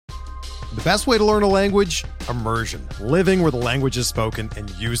The best way to learn a language? Immersion. Living where the language is spoken and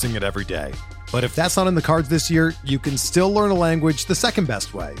using it every day. But if that's not in the cards this year, you can still learn a language the second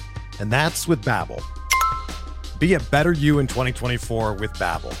best way, and that's with Babbel. Be a better you in 2024 with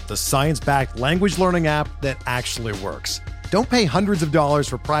Babbel, the science-backed language learning app that actually works. Don't pay hundreds of dollars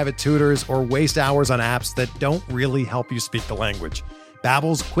for private tutors or waste hours on apps that don't really help you speak the language.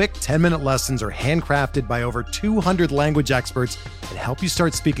 Babbel's quick 10-minute lessons are handcrafted by over 200 language experts and help you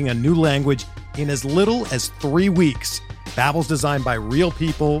start speaking a new language in as little as 3 weeks. Babbel's designed by real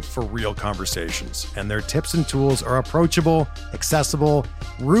people for real conversations, and their tips and tools are approachable, accessible,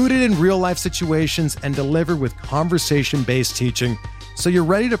 rooted in real-life situations, and delivered with conversation-based teaching, so you're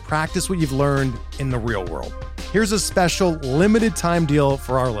ready to practice what you've learned in the real world. Here's a special limited-time deal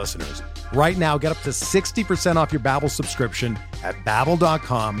for our listeners. Right now, get up to 60% off your Babbel subscription at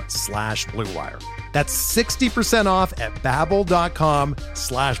babbel.com/Blue Wire. That's 60% off at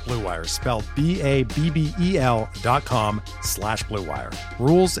babbel.com/Blue Wire, spelled BABBEL.com/Blue Wire.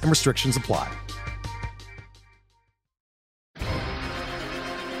 Rules and restrictions apply.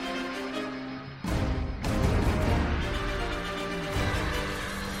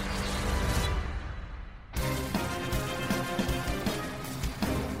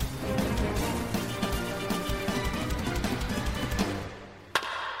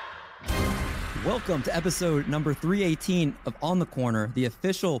 Welcome to episode number 318 of On the Corner, the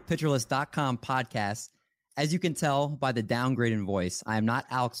official Pitcherlist.com podcast. As you can tell by the downgrade in voice, I am not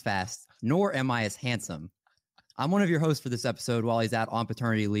Alex Fast, nor am I as handsome. I'm one of your hosts for this episode while he's out on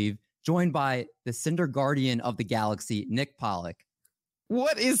paternity leave, joined by the Cinder Guardian of the Galaxy, Nick Pollock.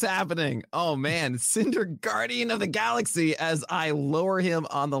 What is happening? Oh, man. Cinder Guardian of the Galaxy as I lower him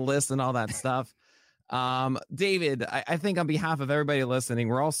on the list and all that stuff. David, I think on behalf of everybody listening,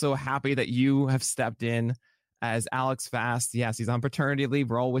 we're all so happy that you have stepped in as Alex Fast. Yes, he's on paternity leave.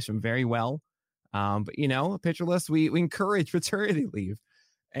 We're all wishing him very well. But you know, Pitcher List, we encourage paternity leave,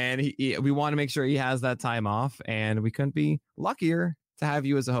 and we want to make sure he has that time off, and we couldn't be luckier to have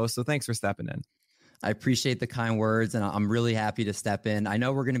you as a host. So thanks for stepping in. I appreciate the kind words, and I'm really happy to step in. I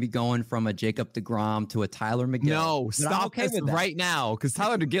know we're going to be going from a Jacob deGrom to a Tyler McGill. No, stop this right now, because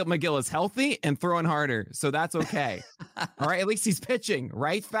Tyler McGill is healthy and throwing harder, so that's okay. All right, at least he's pitching,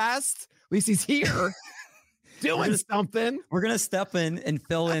 right, Fast? At least he's here doing something. We're going to step in and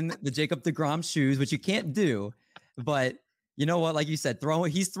fill in the Jacob deGrom shoes, which you can't do. But you know what? Like you said,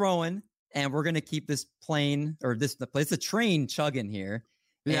 he's throwing, and we're going to keep this plane, or it's a train chugging here.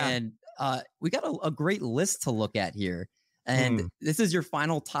 Yeah. And we got a great list to look at here. And this is your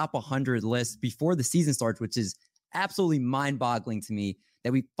final top 100 list before the season starts, which is absolutely mind-boggling to me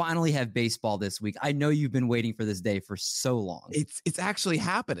that we finally have baseball this week. I know you've been waiting for this day for so long. It's actually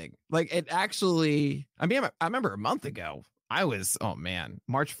happening. Like, it actually, I mean, I remember a month ago,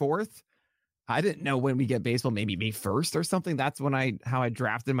 March 4th. I didn't know when we get baseball, maybe May 1st or something. That's how I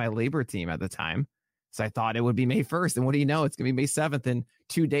drafted my labor team at the time. So I thought it would be May 1st. And what do you know? It's going to be May 7th. And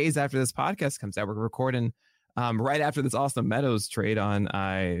 2 days after this podcast comes out, we're recording right after this Austin Meadows trade on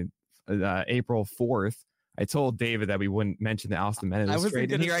April 4th. I told David that we wouldn't mention the Austin Meadows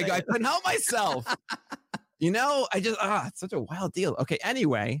trade. And here I couldn't help myself. You know, it's such a wild deal. Okay,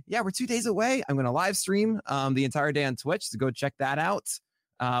 anyway, yeah, we're 2 days away. I'm going to live stream the entire day on Twitch. So go check that out,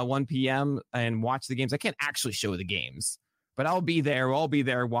 1 p.m. and watch the games. I can't actually show the games, but I'll be there. We'll all be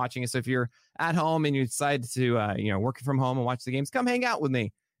there watching it. So if you're at home and you decide to, working from home and watch the games, come hang out with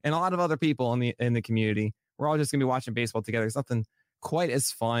me and a lot of other people in the community. We're all just going to be watching baseball together. It's nothing quite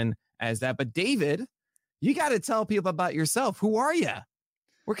as fun as that. But David, you got to tell people about yourself. Who are you?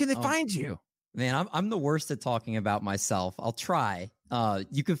 Where can they find you? Man, I'm the worst at talking about myself. I'll try.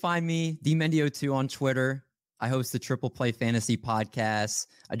 You can find me, DMendio2 on Twitter. I host the Triple Play Fantasy podcast.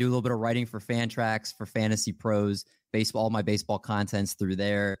 I do a little bit of writing for Fantrax, for Fantasy Pros, all my baseball content's through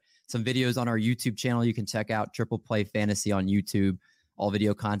there. Some videos on our YouTube channel. You can check out Triple Play Fantasy on YouTube. All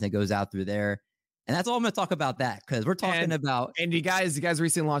video content goes out through there. And that's all I'm going to talk about that, because we're talking about. And you guys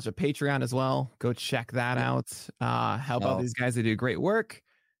recently launched a Patreon as well. Go check that out. Help out these guys. They do great work.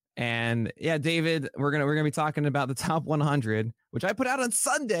 And yeah, David, we're gonna be talking about the top 100, which I put out on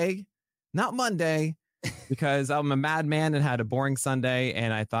Sunday, not Monday, because I'm a madman and had a boring Sunday.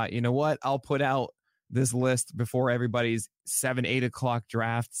 And I thought, you know what? I'll put out this list before everybody's 7-8 o'clock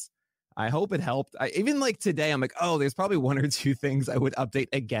drafts. I hope it helped. Even like today, I'm like, oh, there's probably one or two things I would update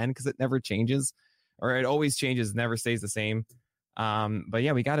again, because it never changes, or it always changes, never stays the same. But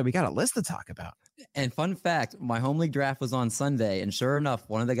yeah, we got a list to talk about. And fun fact, my home league draft was on Sunday, and sure enough,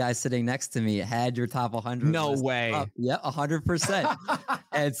 one of the guys sitting next to me had your top 100. No way. Up. Yeah, 100%.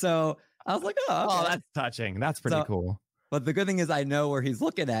 And so I was like, oh, okay. Oh, that's touching. That's pretty cool. But the good thing is I know where he's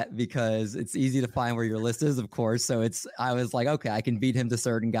looking at because it's easy to find where your list is, of course. So I was like, okay, I can beat him to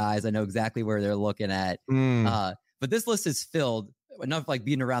certain guys. I know exactly where they're looking at. But this list is filled, enough like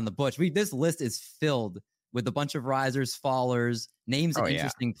beating around the bush. This list is filled with a bunch of risers, fallers, names in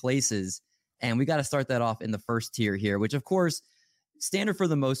interesting places. And we got to start that off in the first tier here, which of course, standard for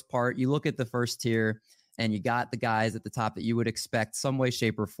the most part. You look at the first tier and you got the guys at the top that you would expect some way,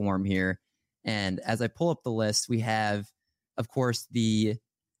 shape, or form here. And as I pull up the list, we have, of course, we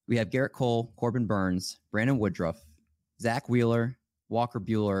have Garrett Cole, Corbin Burnes, Brandon Woodruff, Zach Wheeler, Walker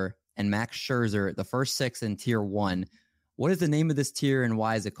Buehler, and Max Scherzer, the first 6 in tier 1. What is the name of this tier and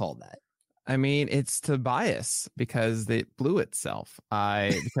why is it called that? I mean, it's Tobias because it blew itself.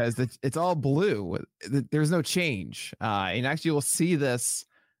 Because it's all blue. There's no change. And actually, we'll see this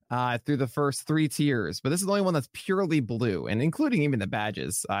through the first 3 tiers, but this is the only one that's purely blue, and including even the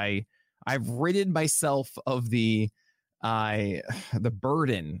badges. I've ridded myself of the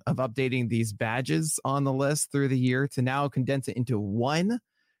burden of updating these badges on the list through the year to now condense it into one,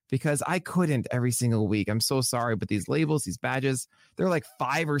 because I couldn't every single week. I'm so sorry, but these labels, these badges, they're like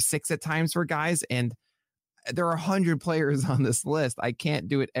 5 or 6 at times for guys, and there are 100 players on this list. I can't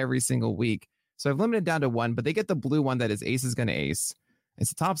do it every single week. So I've limited down to one, but they get the blue one that is ace is going to ace.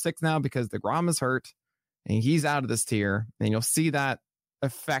 It's the top 6 now because DeGrom is hurt and he's out of this tier, and you'll see that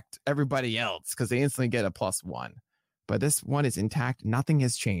affect everybody else because they instantly get a +1. But this one is intact. Nothing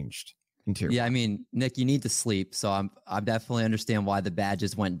has changed. Yeah, I mean, Nick, you need to sleep, so I definitely understand why the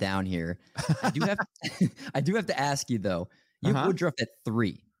badges went down here. I do have to ask you though. You have Woodruff at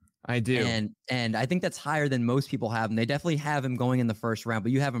 3. I do, and I think that's higher than most people have him. They definitely have him going in the first round,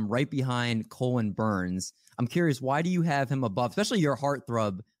 but you have him right behind Cole and Burnes. I'm curious, why do you have him above, especially your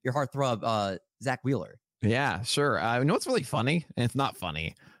heartthrob, Zach Wheeler? Yeah, sure. You know what's really funny? And it's not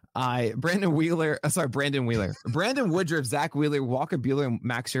funny. Brandon Woodruff, Zach Wheeler, Walker Buehler, and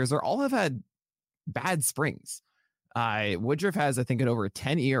Max Scherzer all have had bad springs. Woodruff has, I think, an over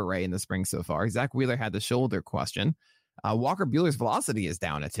 10 ERA in the spring so far. Zach Wheeler had the shoulder question. Walker Buehler's velocity is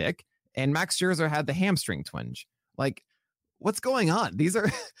down a tick, and Max Scherzer had the hamstring twinge. Like, what's going on? This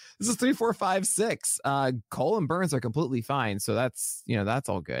is 3, 4, 5, 6. Cole and Burnes are completely fine, so that's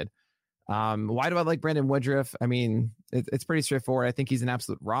all good. Why do I like Brandon Woodruff? I mean, it's pretty straightforward. I think he's an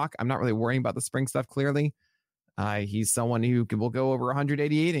absolute rock. I'm not really worrying about the spring stuff, clearly. He's someone who will go over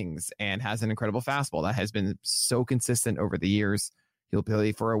 180 innings and has an incredible fastball that has been so consistent over the years. He'll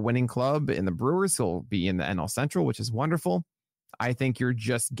play for a winning club in the Brewers. He'll be in the NL Central, which is wonderful. I think you're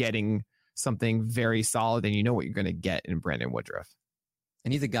just getting something very solid, and you know what you're going to get in Brandon Woodruff.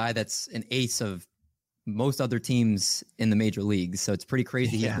 And he's a guy that's an ace of most other teams in the major leagues. So it's pretty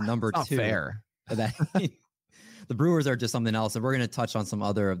crazy. He's the number 2. Fair. The Brewers are just something else. And we're going to touch on some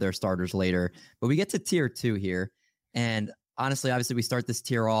other of their starters later. But we get to tier 2 here. And honestly, obviously, we start this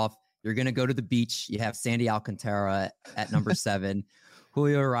tier off. You're going to go to the beach. You have Sandy Alcantara at number 7,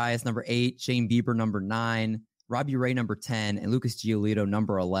 Julio Urias number 8, Shane Bieber number 9, Robbie Ray number 10, and Lucas Giolito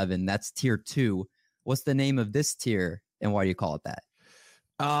number 11. That's tier 2. What's the name of this tier, and why do you call it that?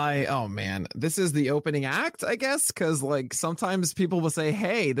 Oh man, this is the opening act, I guess, because like sometimes people will say,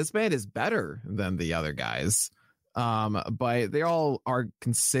 hey, this band is better than the other guys. But they all are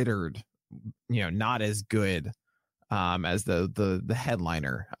considered, not as good as the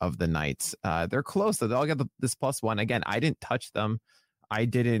headliner of the night. They're close, so they all get this +1. Again, I didn't touch them. I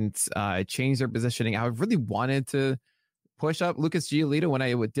didn't change their positioning. I really wanted to push up Lucas Giolito when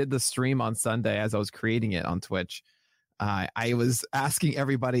I did the stream on Sunday as I was creating it on Twitch. I was asking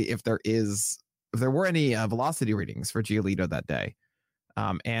everybody if there were any velocity readings for Giolito that day.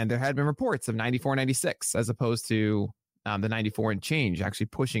 And there had been reports of 94, 96, as opposed to the 94 and change, actually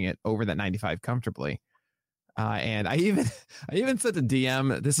pushing it over that 95 comfortably. And I even sent a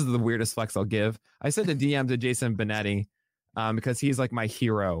DM. This is the weirdest flex I'll give. I sent a DM to Jason Benetti because he's like my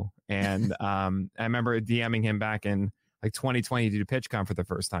hero. And I remember DMing him back in like 2020 to do PitchCon for the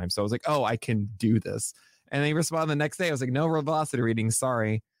first time. So I was like, oh, I can do this. And then he responded the next day. I was like, no velocity reading.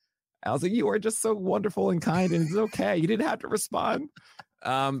 Sorry. I was like, you are just so wonderful and kind, and it's okay. You didn't have to respond.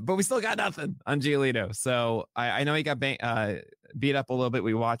 But we still got nothing on Giolito. So I know he got beat up a little bit.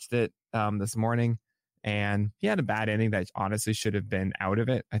 We watched it this morning, and he had a bad inning that honestly should have been out of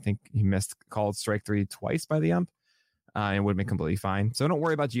it. I think he called strike 3 twice by the ump, and would have been completely fine. So don't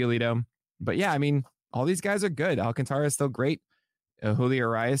worry about Giolito. But yeah, I mean, all these guys are good. Alcantara is still great. Julio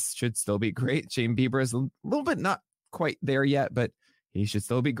Urias should still be great. Shane Bieber is a little bit not quite there yet, but he should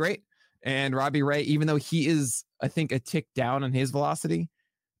still be great. And Robbie Ray, even though he is, I think, a tick down on his velocity,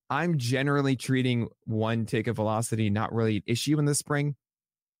 I'm generally treating 1 tick of velocity not really an issue in the spring.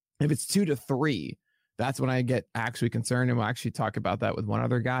 If it's 2 to 3, That's when I get actually concerned, and we'll actually talk about that with one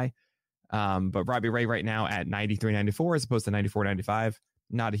other guy. But Robbie Ray right now at 93.94 as opposed to 94.95,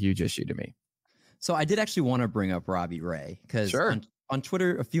 not a huge issue to me. So I did actually want to bring up Robbie Ray because on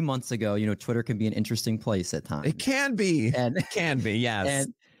Twitter a few months ago, Twitter can be an interesting place at times. It can be. It can be, yes.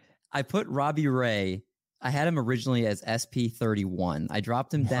 And I put Robbie Ray. I had him originally as SP31. I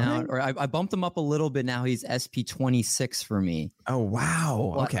dropped him down, or I bumped him up a little bit. Now he's SP26 for me. Oh,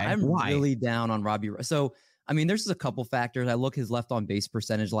 wow. But okay. I'm really down on Robbie Ray. So, I mean, there's just a couple factors. I look his left on base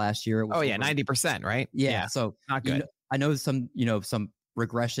percentage last year. Oh, yeah. 90%, right? Yeah. So not good. I know some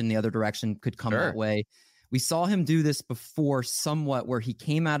regression the other direction could come that way. We saw him do this before somewhat where he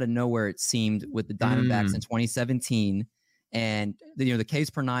came out of nowhere, it seemed, with the Diamondbacks in 2017. And, the Ks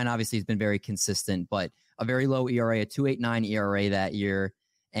per nine obviously has been very consistent, but a very low ERA, a 2.89 ERA that year.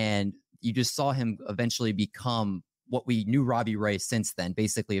 And you just saw him eventually become what we knew Robbie Ray since then,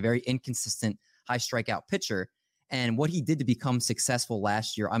 basically a very inconsistent high strikeout pitcher. And what he did to become successful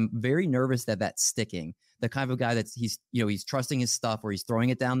last year, I'm very nervous that that's sticking. The kind of guy that's he's trusting his stuff where he's throwing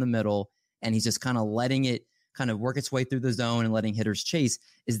it down the middle and he's just kind of letting it kind of work its way through the zone and letting hitters chase.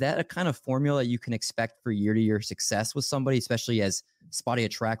 Is that a kind of formula you can expect for year-to-year success with somebody, especially as spotty a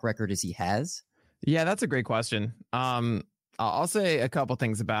track record as he has? Yeah, that's a great question. I'll say a couple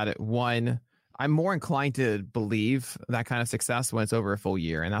things about it. One, I'm more inclined to believe that kind of success when it's over a full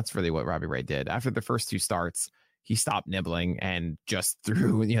year, and that's really what Robbie Ray did. After the first two starts, he stopped nibbling and just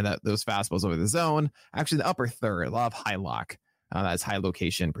threw those fastballs over the zone. Actually, the upper third, a lot of high lock. That's high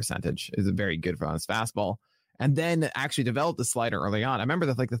location percentage is very good for on his fastball. And then actually developed the slider early on. I remember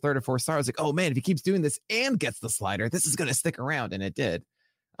that the third or fourth start, I was like, oh man, if he keeps doing this and gets the slider, this is going to stick around. And it did.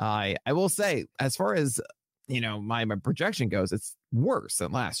 I will say, as far as, my projection goes, it's worse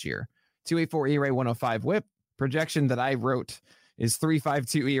than last year. 2.84 ERA, 105 whip. Projection that I wrote is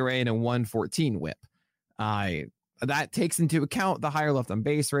 3.52 ERA and a 114 whip. That takes into account the higher left on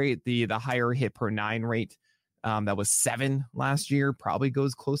base rate, the higher hit per nine rate. That was 7 last year, probably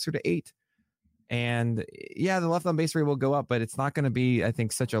goes closer to 8. And yeah, the left on base rate will go up, but it's not going to be, I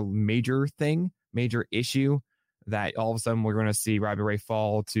think, such a major issue that all of a sudden we're going to see Robbie Ray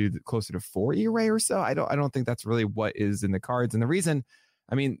fall to closer to 4 ERA or so. I don't think that's really what is in the cards. And the reason,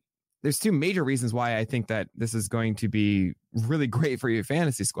 there's two major reasons why I think that this is going to be really great for your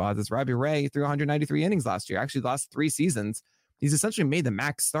fantasy squads. Is Robbie Ray threw 193 innings last year. Actually, the last 3 seasons, he's essentially made the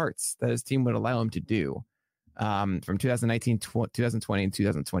max starts that his team would allow him to do from 2019, 2020, and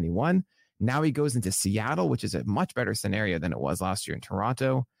 2021. Now he goes into Seattle, which is a much better scenario than it was last year in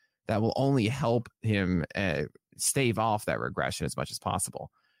Toronto. That will only help him stave off that regression as much as possible.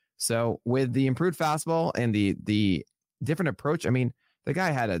 So with the improved fastball and the different approach, the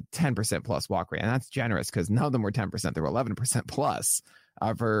guy had a 10% plus walk rate, and that's generous because none of them were 10%. They were 11% plus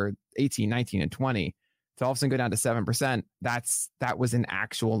for 18, 19, and 20. To all of a sudden go down to 7%, that was an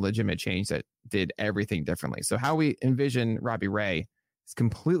actual legitimate change that did everything differently. So how we envision Robbie Ray is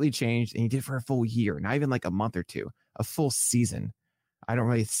completely changed, and he did for a full year, not even like a month or two, a full season. I don't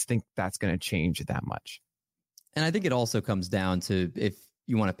really think that's going to change that much. And I think it also comes down to if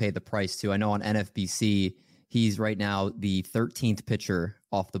you want to pay the price too. I know on NFBC, he's right now the 13th pitcher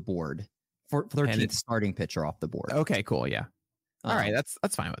off the board, 13th starting pitcher off the board. Okay, cool. Yeah. All right.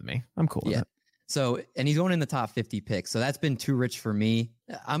 That's fine with me. I'm cool with it. So, and he's going in the top 50 picks. So that's been too rich for me.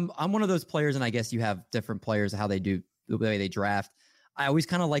 I'm one of those players, and I guess you have different players, how they do the way they draft. I always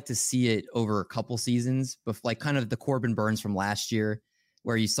kind of like to see it over a couple seasons, but like kind of the Corbin Burns from last year,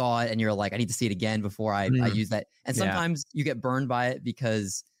 where you saw it and you're like, I need to see it again before I use that. And sometimes you get burned by it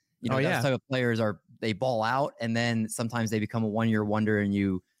because, those type of players they ball out, and then sometimes they become a one-year wonder and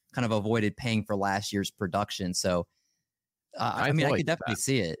you kind of avoided paying for last year's production. So, I could definitely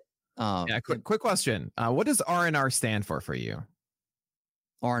see it. Quick question. What does R&R stand for you?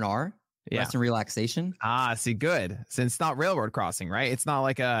 R&R? Rest and relaxation. See, good. Since it's not railroad crossing, right? It's not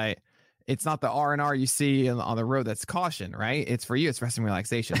like it's not the R&R you see on the road that's caution, right? It's for you. It's rest and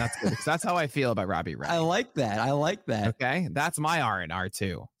relaxation. That's good. That's how I feel about Robbie Ray. I like that. Okay. That's my R&R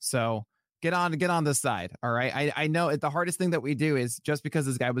too. So get on this side. All right. I know the hardest thing that we do is just because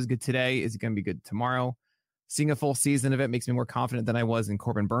this guy was good today, is he going to be good tomorrow? Seeing a full season of it makes me more confident than I was in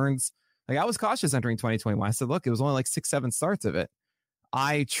Corbin Burns. Like, I was cautious entering 2021. I said, look, it was only like 6-7 starts of it.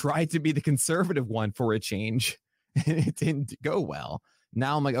 I tried to be the conservative one for a change, and it didn't go well.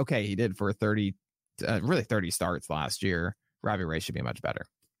 Now I'm like, okay, he did for 30 starts last year. Robbie Ray should be much better.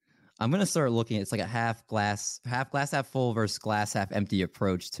 I'm going to start looking. It's like a half glass half full versus glass half empty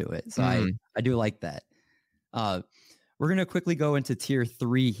approach to it. So I do like that. We're going to quickly go into tier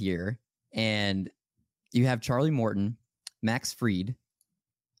 3 here. And you have Charlie Morton, Max Fried,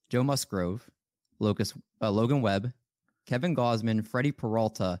 Joe Musgrove, Logan Webb, Kevin Gausman, Freddie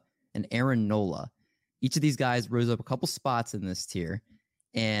Peralta, and Aaron Nola. Each of these guys rose up a couple spots in this tier.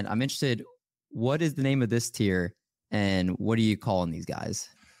 And I'm interested, what is the name of this tier and what are you calling these guys?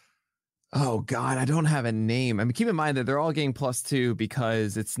 Oh, God, I don't have a name. I mean, keep in mind that they're all getting +2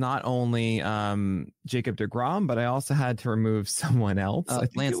 because it's not only Jacob deGrom, but I also had to remove someone else.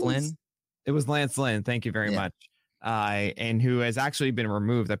 Lance Lynn. It was Lance Lynn. Thank you very much. And who has actually been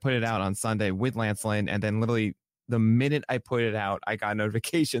removed. I put it out on Sunday with Lance Lynn, and then literally the minute I put it out, I got a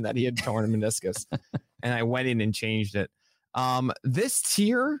notification that he had torn a meniscus, and I went in and changed it. This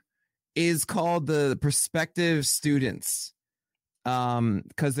tier is called the prospective students,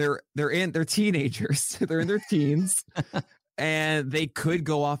 because they're teenagers, they're in their teens, and they could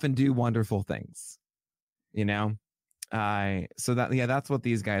go off and do wonderful things, you know. So that's what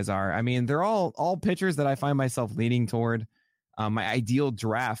these guys are. I mean, they're all pitchers that I find myself leaning toward. My ideal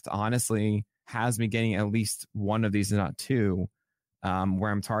draft, honestly, has me getting at least one of these, not two,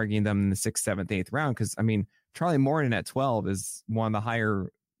 where I'm targeting them in the 6th, 7th, 8th round. Because I mean, Charlie Morton at 12 is one of the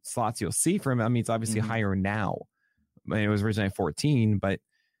higher slots you'll see from him. I mean, it's obviously higher now. I mean, it was originally 14, but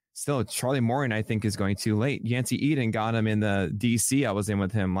still, Charlie Morton, I think, is going too late. Yancey Eden got him in the DC. I was in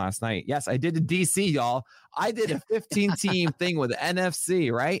with him last night. Yes, I did a DC, y'all. I did a 15-team thing with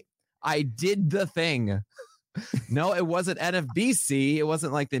NFC, right? I did the thing. No, it wasn't NFBC. It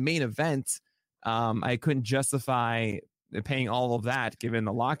wasn't like the main event. I couldn't justify paying all of that given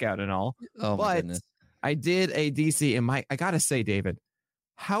the lockout and all. Oh, my goodness. I did a DC, and I gotta say, David,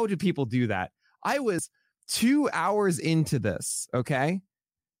 how do people do that? I was 2 hours into this, okay,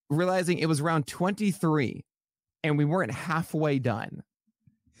 realizing it was round 23 and we weren't halfway done.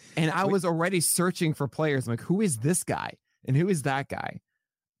 And I was already searching for players. I'm like, who is this guy? And who is that guy?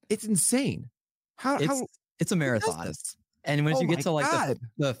 It's insane. It's a marathon. And once you get to like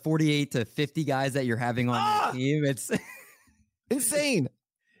the 48 to 50 guys that you're having on your team, it's insane.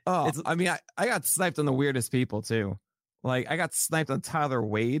 I mean, I got sniped on the weirdest people too. Like I got sniped on Tyler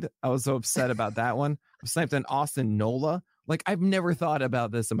Wade. I was so upset about that one. I was sniped on Austin Nola. Like I've never thought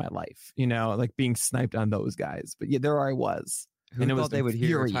about this in my life, you know, like being sniped on those guys. But yeah, there I was. Who thought they would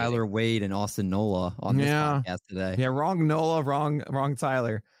hear Tyler Wade and Austin Nola on this podcast today? Yeah, wrong Nola, wrong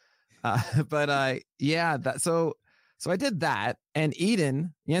Tyler. So I did that, and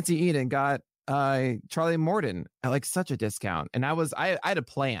Yancey Eden got Charlie Morton at like such a discount, and I had a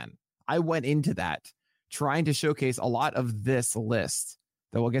plan. I went into that trying to showcase a lot of this list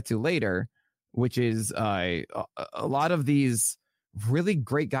that we'll get to later, which is a lot of these really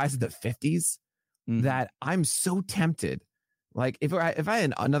great guys in the 50s that I'm so tempted. Like if I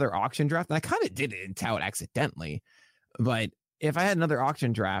had another auction draft, and I kind of did it in tout accidentally, but if I had another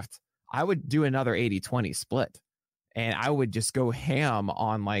auction draft, I would do another 80-20 split. And I would just go ham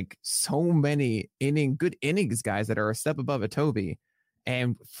on like so many good innings guys that are a step above a Toby,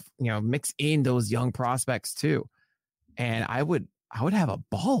 and mix in those young prospects too. And I would have a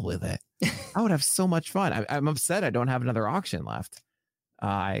ball with it. I would have so much fun. I'm upset I don't have another auction left.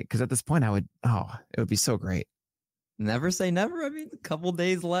 Because at this point it would be so great. Never say never. I mean, a couple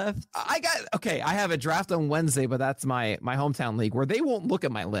days left. I have a draft on Wednesday, but that's my hometown league where they won't look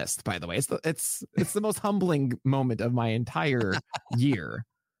at my list, by the way. It's the most humbling moment of my entire year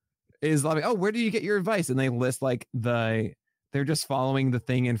is like, oh, where do you get your advice? And they list like they're just following the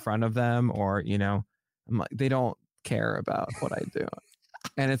thing in front of them, or, I'm like, they don't care about what I do.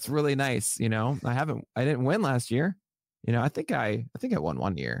 And it's really nice. I didn't win last year. I think I won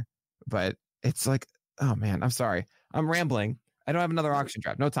one year, but it's like, oh man, I'm sorry. I'm rambling. I don't have another auction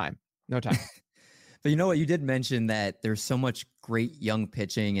draft. No time. But you know what? You did mention that there's so much great young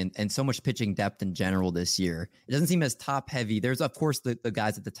pitching and so much pitching depth in general this year. It doesn't seem as top heavy. There's, of course, the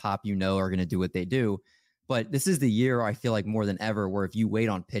guys at the top, are going to do what they do. But this is the year, I feel like more than ever, where if you wait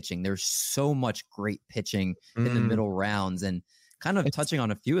on pitching, there's so much great pitching in the middle rounds. And kind of touching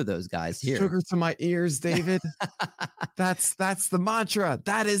on a few of those guys here. Sugar to my ears, David. That's the mantra.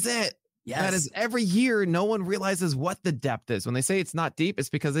 That is it. Yes. That is every year. No one realizes what the depth is. When they say it's not deep, it's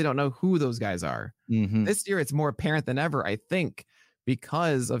because they don't know who those guys are. This year, it's more apparent than ever, I think,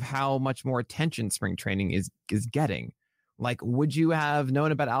 because of how much more attention spring training is getting. Like, would you have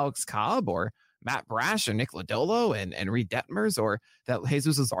known about Alex Cobb or Matt Brash or Nick Lodolo and Reed Detmers, or that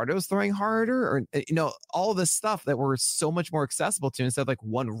Jesus Luzardo is throwing harder, or all this stuff that we're so much more accessible to instead of like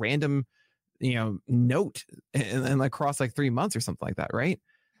one random note and like across like 3 months or something like that, right?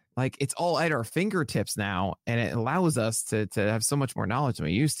 Like it's all at our fingertips now, and it allows us to have so much more knowledge than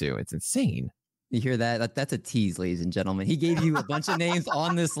we used to. It's insane. You hear that? That's a tease, ladies and gentlemen. He gave you a bunch of names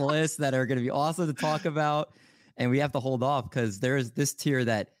on this list that are going to be awesome to talk about, and we have to hold off because there's this tier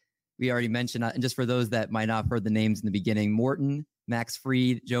that we already mentioned, and just for those that might not have heard the names in the beginning, Morton, Max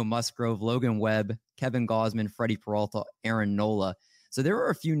Fried, Joe Musgrove, Logan Webb, Kevin Gausman, Freddie Peralta, Aaron Nola. So there are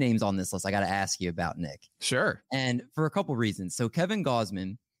a few names on this list I got to ask you about, Nick. Sure. And for a couple reasons. So Kevin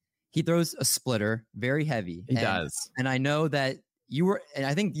Gausman, he throws a splitter, very heavy. He does. And I know that you were, and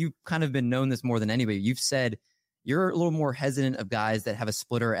I think you've kind of been known this more than anybody. You've said you're a little more hesitant of guys that have a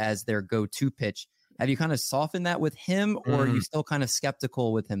splitter as their go-to pitch. Have you kind of softened that with him, or are you still kind of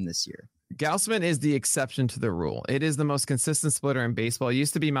skeptical with him this year? Gausman is the exception to the rule. It is the most consistent splitter in baseball. It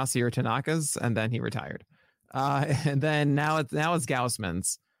used to be Masahiro Tanaka's, and then he retired. And then now it's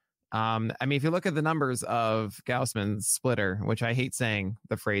Gausman's. I mean, if you look at the numbers of Gausman's splitter, which I hate saying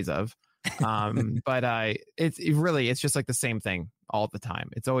the phrase of, but it's just like the same thing all the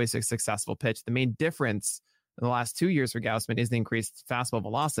time. It's always a successful pitch. The main difference in the last 2 years for Gausman is the increased fastball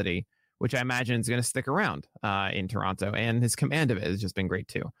velocity, which I imagine is going to stick around in Toronto, and his command of it has just been great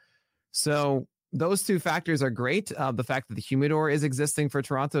too. So those two factors are great. The fact that the humidor is existing for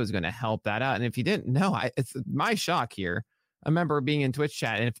Toronto is going to help that out. And if you didn't know, it's my shock here. I remember being in Twitch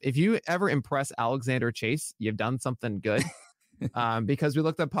chat, and if you ever impress Alexander Chase, you've done something good. Because we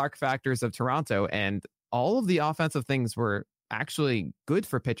looked at park factors of Toronto, and all of the offensive things were actually good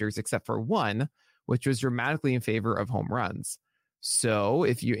for pitchers, except for one, which was dramatically in favor of home runs. So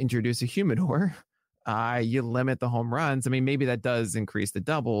if you introduce a humidor, you limit the home runs. I mean, maybe that does increase the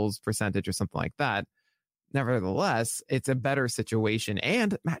doubles percentage or something like that. Nevertheless, it's a better situation.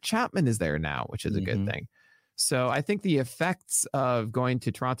 And Matt Chapman is there now, which is a good thing. So I think the effects of going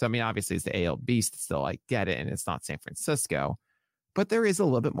to Toronto, I mean, obviously it's the AL beast still, I get it, and it's not San Francisco, but there is a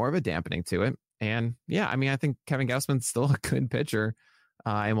little bit more of a dampening to it. And yeah, I mean, I think Kevin Gausman's still a good pitcher,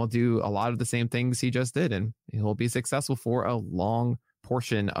 and will do a lot of the same things he just did, and he'll be successful for a long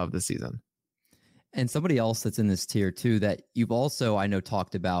portion of the season. And somebody else that's in this tier too that you've also, I know,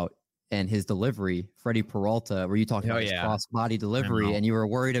 talked about, and his delivery, Freddie Peralta, where you talked about his cross-body delivery, and you were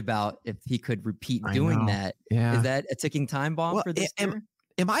worried about if he could repeat doing that. Yeah. Is that a ticking time bomb for this year?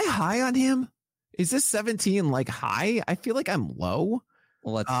 Am I high on him? Is this 17 like high? I feel like I'm low.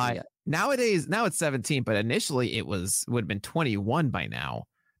 Well, let's see. Nowadays, now it's 17, but initially it would have been 21 by now,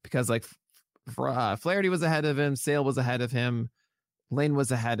 because like Flaherty was ahead of him, Sale was ahead of him, Lane was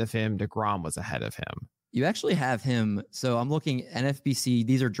ahead of him, DeGrom was ahead of him. You actually have him. So I'm looking NFBC.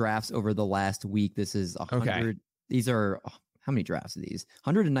 These are drafts over the last week. This is 100. Okay. These are how many drafts are these?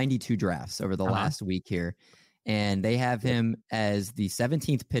 192 drafts over the last week here. And they have him as the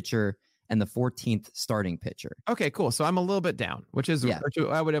 17th pitcher and the 14th starting pitcher. Okay, cool. So I'm a little bit down, which is,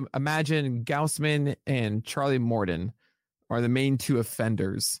 I would imagine Gausman and Charlie Morton are the main two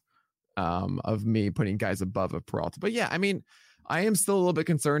offenders of me putting guys above a Peralta. But yeah, I mean, I am still a little bit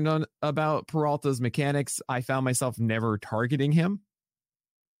concerned about Peralta's mechanics. I found myself never targeting him.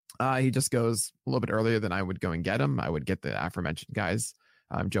 He just goes a little bit earlier than I would go and get him. I would get the aforementioned guys,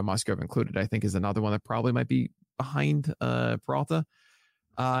 Joe Musgrove included, I think is another one that probably might be behind Peralta.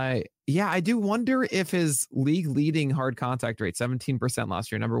 Yeah, I do wonder if his league leading hard contact rate, 17%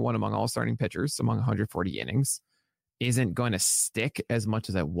 last year, number one among all starting pitchers, among 140 innings, isn't going to stick as much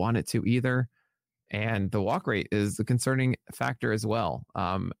as I want it to either. And the walk rate is a concerning factor as well.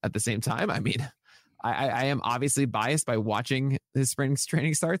 At the same time, I mean, I am obviously biased by watching his spring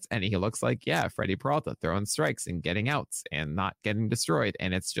training starts, and he looks like, Freddie Peralta throwing strikes and getting outs and not getting destroyed.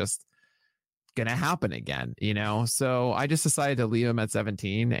 And it's just going to happen again, you know? So I just decided to leave him at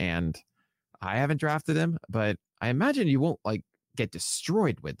 17, and I haven't drafted him, but I imagine you won't like get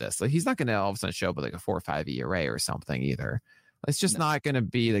destroyed with this. Like, he's not going to all of a sudden show up with like a 4 or 5 ERA or something either. It's just not going to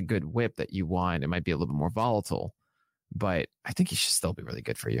be the good whip that you want. It might be a little bit more volatile, but I think he should still be really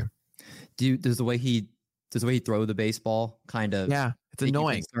good for you. Does the way he throw the baseball kind of it's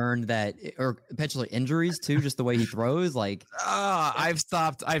annoying. Concerned that, or potentially injuries too, just the way he throws? Like I've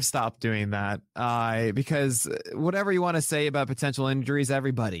stopped doing that because whatever you want to say about potential injuries,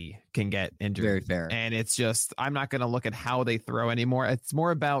 everybody can get injured. Very fair. And it's just, I'm not going to look at how they throw anymore. It's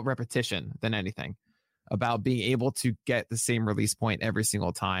more about repetition than anything, about being able to get the same release point every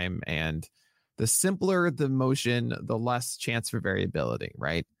single time. And the simpler the motion, the less chance for variability,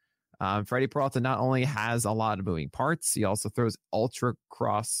 right? Freddie Peralta not only has a lot of moving parts, he also throws ultra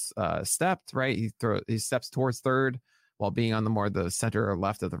cross stepped, right? He steps towards third while being on the center or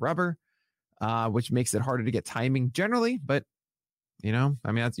left of the rubber, which makes it harder to get timing generally. But, you know,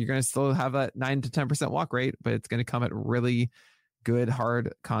 I mean, you're going to still have that 9 to 10% walk rate, but it's going to come at really good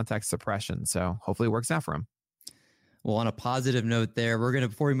hard contact suppression. So hopefully it works out for him. Well, on a positive note there,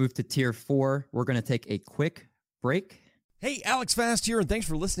 before we move to tier 4, we're going to take a quick break. Hey, Alex Fast here, and thanks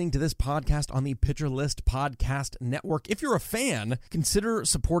for listening to this podcast on the Pitcher List Podcast Network. If you're a fan, consider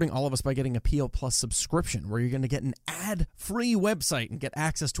supporting all of us by getting a PL Plus subscription, where you're going to get an ad-free website and get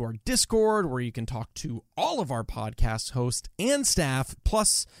access to our Discord, where you can talk to all of our podcast hosts and staff.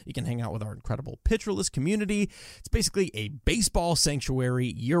 Plus, you can hang out with our incredible Pitcher List community. It's basically a baseball sanctuary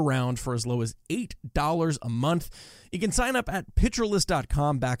year-round for as low as $8 a month. You can sign up at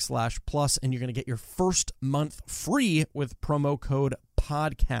pitcherlist.com/plus, and you're going to get your first month free with promo code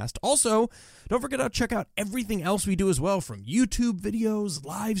podcast. Also, don't forget to check out everything else we do as well, from YouTube videos,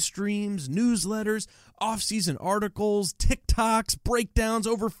 live streams, newsletters, off-season articles, TikToks, breakdowns,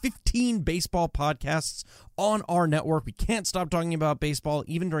 over 15 baseball podcasts on our network. We can't stop talking about baseball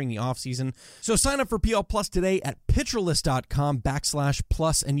even during the off-season. So sign up for PL Plus today at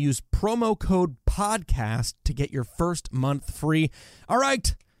pitcherlist.com/plus and use promo code podcast to get your first month free. All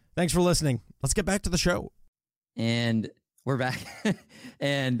right. Thanks for listening. Let's get back to the show. And we're back.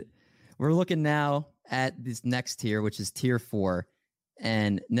 And we're looking now at this next tier, which is tier 4.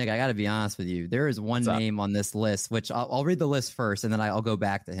 And Nick, I got to be honest with you. There is one name on this list, which I'll read the list first, and then I'll go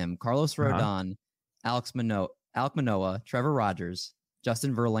back to him. Carlos Rodon, Alek Manoah, Trevor Rogers,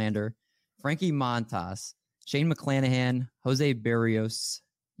 Justin Verlander, Frankie Montas, Shane McClanahan, Jose Berrios,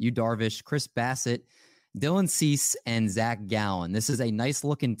 Yu Darvish, Chris Bassett, Dylan Cease, and Zach Gallen. This is a nice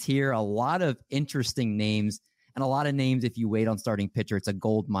looking tier. A lot of interesting names, and a lot of names if you wait on starting pitcher. It's a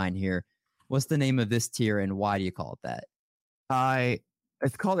gold mine here. What's the name of this tier, and why do you call it that?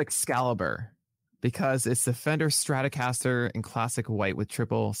 It's called Excalibur because it's the Fender Stratocaster in classic white with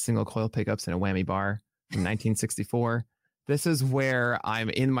triple single coil pickups and a whammy bar from 1964. This is where I'm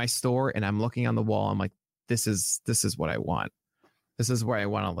in my store and I'm looking on the wall. I'm like, this is what I want. This is where I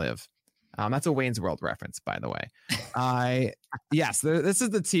want to live. That's a Wayne's World reference, by the way. This is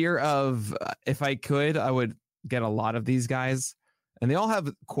the tier of, if I could, I would get a lot of these guys. And they all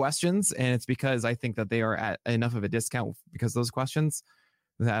have questions, and it's because I think that they are at enough of a discount because of those questions,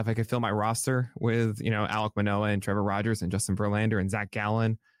 that if I could fill my roster with, Alek Manoah and Trevor Rogers and Justin Verlander and Zach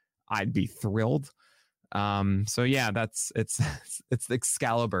Gallen, I'd be thrilled. It's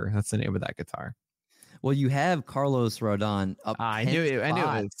Excalibur. That's the name of that guitar. Well, you have Carlos Rodon up. I knew it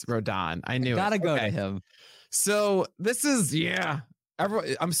was Rodon. I knew gotta it. Go to him. So this is,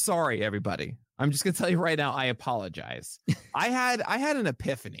 I'm sorry, everybody. I'm just gonna tell you right now, I apologize. I had an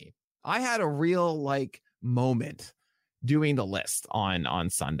epiphany. I had a real moment doing the list on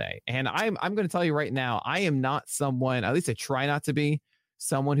Sunday. And I'm gonna tell you right now, I am not someone, at least I try not to be,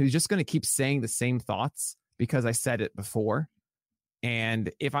 someone who's just gonna keep saying the same thoughts because I said it before.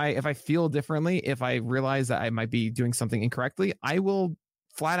 And if I feel differently, if I realize that I might be doing something incorrectly, I will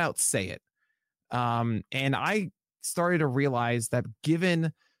flat out say it. And I started to realize that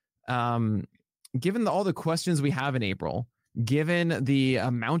given all the questions we have in April, given the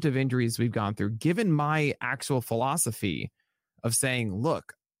amount of injuries we've gone through, given my actual philosophy of saying,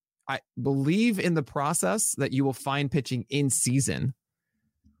 look, I believe in the process that you will find pitching in season,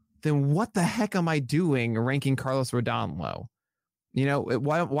 then what the heck am I doing ranking Carlos Rodon low?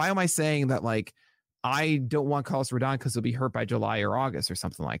 Why am I saying that, I don't want Carlos Rodon because he'll be hurt by July or August or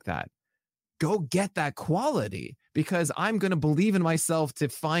something like that? Go get that quality, because I'm going to believe in myself to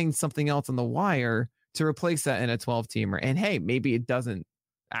find something else on the wire to replace that in a 12-teamer. And hey, maybe it doesn't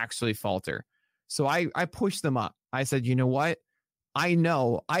actually falter. So I pushed them up. I said, you know what? I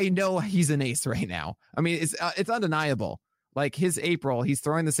know he's an ace right now. I mean, it's undeniable. Like his April, he's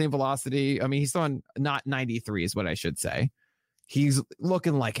throwing the same velocity. I mean, he's throwing not 93 is what I should say. He's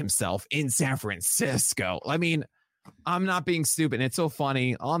looking like himself in San Francisco. I mean, I'm not being stupid. And it's so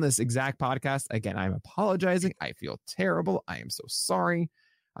funny on this exact podcast. Again, I'm apologizing. I feel terrible. I am so sorry.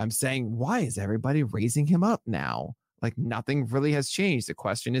 I'm saying, why is everybody raising him up now? Like nothing really has changed. The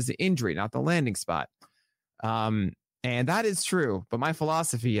question is the injury, not the landing spot. And that is true, but my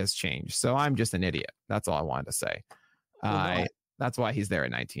philosophy has changed. So I'm just an idiot. That's all I wanted to say. That's why he's there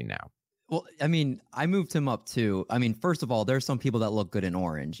at 19 now. Well, I mean, I moved him up too. I mean, first of all, there's some people that look good in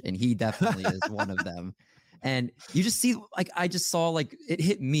orange, and he definitely is one of them. And you just see, I just saw, it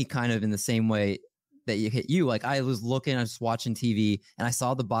hit me kind of in the same way that it hit you. I was watching TV, and I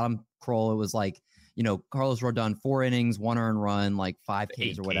saw the bottom scroll. It was Carlos Rodon, 4 innings, 1 earned run, 5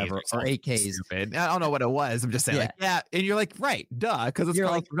 Ks or whatever, or 8 Ks. Stupid. I don't know what it was. I'm just saying, and you're like, right, duh, because it's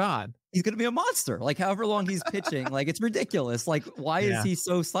Carlos Rodon. He's going to be a monster. However long he's pitching, it's ridiculous. Why is he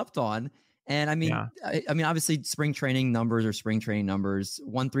so slept on? And I mean, obviously spring training numbers are spring training numbers,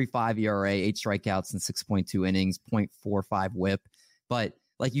 1.35 ERA, 8 strikeouts and 6.2 innings, 0.45 whip. But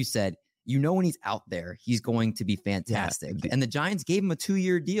like you said, when he's out there, he's going to be fantastic. And the Giants gave him a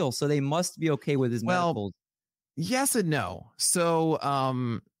 2-year deal, so they must be okay with his medicals. Yes and no. So,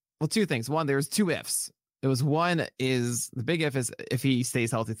 well, two things. One, there's two ifs. It was one is the big if is if he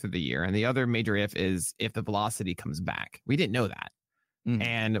stays healthy through the year, and the other major if is if the velocity comes back. We didn't know that,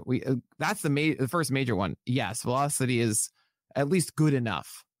 and we that's the first major one. Yes, velocity is at least good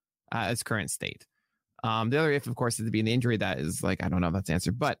enough its current state. The other if, of course, is to be an injury that is like I don't know if that's the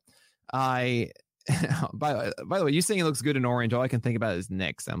answer, but I. by the way, you saying it looks good in orange, all I can think about is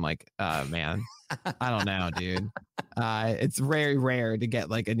Knicks. I'm like, man, I don't know, dude. It's very rare to get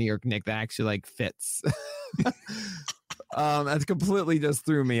like a New York Knick that actually like fits. That's completely just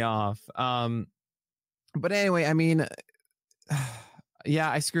threw me off. But anyway, I mean,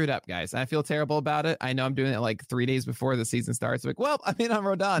 yeah, I screwed up, guys. I feel terrible about it. I know I'm doing it like 3 days before the season starts. Like, well, I mean, I'm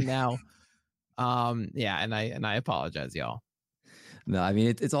Rodon now. Yeah, and I apologize, y'all. No, I mean,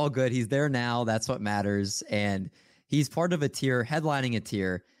 it's all good. He's there now. That's what matters. And he's part of a tier, headlining a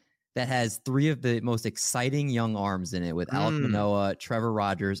tier that has three of the most exciting young arms in it with Alek Manoah, Trevor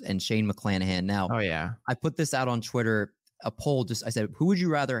Rogers, and Shane McClanahan. Now, I put this out on Twitter, a poll. I said, who would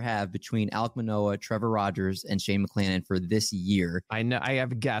you rather have between Alek Manoah, Trevor Rogers, and Shane McClanahan for this year? I know. I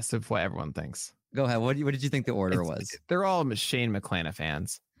have a guess of what everyone thinks. Go ahead. What did you think the order was? They're all Shane McClanahan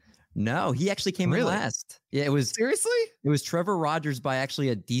fans. No, he actually came in last. Yeah, it was seriously. It was Trevor Rogers by actually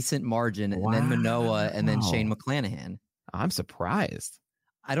a decent margin, and then Manoah, and then Shane McClanahan. I'm surprised.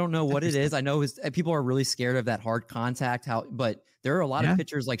 I don't know what it is. I know people are really scared of that hard contact. But there are a lot of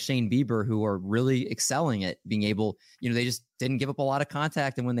pitchers like Shane Bieber who are really excelling at being able. They just didn't give up a lot of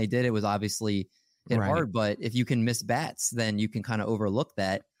contact, and when they did, it was obviously hit hard. But if you can miss bats, then you can kind of overlook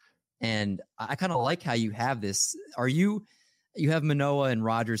that. And I kind of like how you have this. You have Manoah and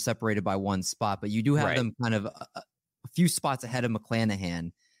Rogers separated by one spot, but you do have them kind of a few spots ahead of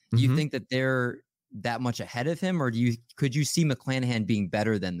McClanahan. Do you think that they're that much ahead of him, or could you see McClanahan being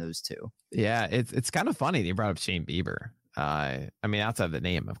better than those two? Yeah, it's kind of funny that you brought up Shane Bieber. I mean, outside of the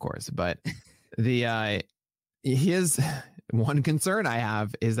name, of course, but his one concern I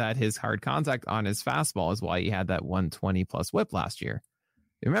have is that his hard contact on his fastball is why he had that 120 plus whip last year.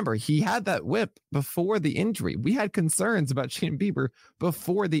 Remember, he had that whip before the injury. We had concerns about Shane Bieber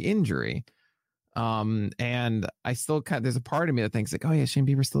before the injury. And I still there's a part of me that thinks like, oh yeah, Shane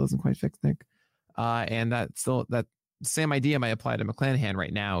Bieber still isn't quite fixed, Nick. And that same idea might apply to McClanahan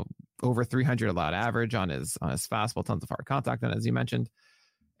right now. Over 300 allowed average on his fastball, tons of hard contact on, as you mentioned.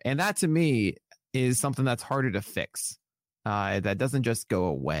 And that to me is something that's harder to fix. That doesn't just go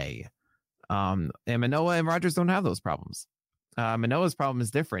away. And Manoah and Rogers don't have those problems. Manoah's problem is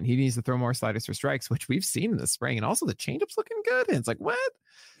different. He needs to throw more sliders for strikes, which we've seen in the spring. And also the changeup's looking good. And it's like, what?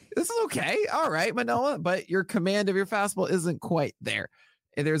 This is okay. All right, Manoah, but your command of your fastball isn't quite there.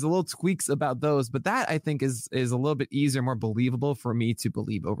 And there's a little tweaks about those, but that I think is a little bit easier, more believable for me to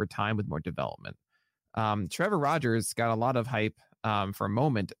believe over time with more development. Trevor Rogers got a lot of hype for a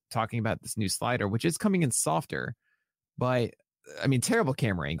moment talking about this new slider, which is coming in softer, but I mean, terrible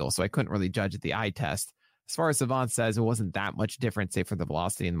camera angle. So I couldn't really judge at the eye test. As far as Savant says, it wasn't that much different, say for the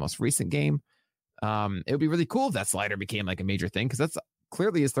velocity in the most recent game. It would be really cool if that slider became like a major thing, because that's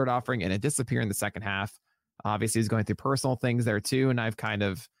clearly his third offering and it disappeared in the second half. Obviously, he's going through personal things there too, and I've kind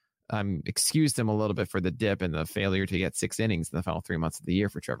of excused him a little bit for the dip and the failure to get 6 innings in the final 3 months of the year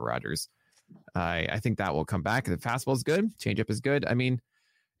for Trevor Rogers. I think that will come back. The fastball is good, changeup is good. I mean,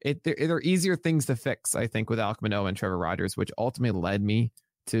 there are easier things to fix, I think, with Alek Manoah and Trevor Rogers, which ultimately led me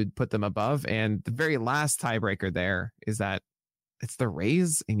to put them above. And the very last tiebreaker there is that it's the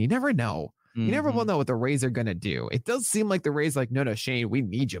Rays, and you never know. You never will know what the Rays are going to do. It does seem like the Rays like, no, Shane, we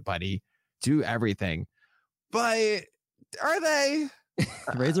need you, buddy. Do everything. But are they?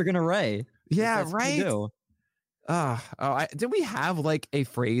 The Rays are going to Ray. Yeah, right. Did we have like a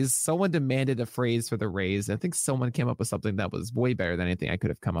phrase? Someone demanded a phrase for the Rays. I think someone came up with something that was way better than anything I could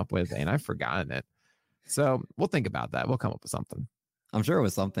have come up with, and I've forgotten it. So we'll think about that. We'll come up with something. I'm sure it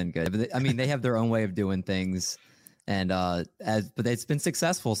was something good. I mean, they have their own way of doing things, and but it's been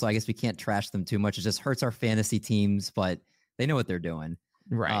successful. So I guess we can't trash them too much. It just hurts our fantasy teams, but they know what they're doing.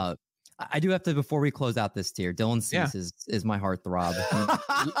 Right. I do have to, before we close out this tier, Dylan Cease is my heartthrob.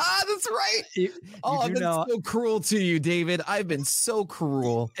 That's right. I've been so cruel to you, David. I've been so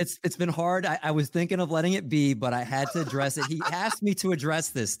cruel. It's been hard. I was thinking of letting it be, but I had to address it. He asked me to address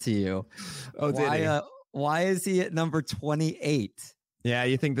this to you. Oh, did he? Why is he at number 28? Yeah,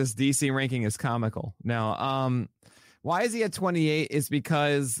 you think this DC ranking is comical. Now, why is he at 28 is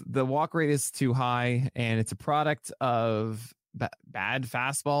because the walk rate is too high, and it's a product of bad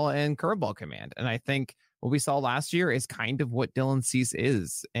fastball and curveball command. And I think what we saw last year is kind of what Dylan Cease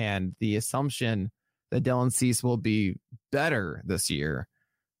is. And the assumption that Dylan Cease will be better this year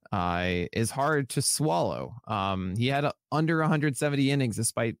is hard to swallow. He had under 170 innings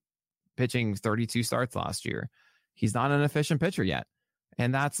despite pitching 32 starts last year. He's not an efficient pitcher yet,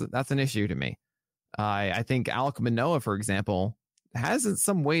 and that's an issue to me. I think Alek Manoah, for example, has in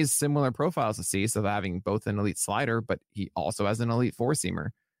some ways similar profiles to Cease of having both an elite slider, but he also has an elite four-seamer.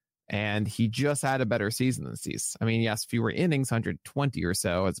 And he just had a better season than Cease. I mean, yes, fewer innings, 120 or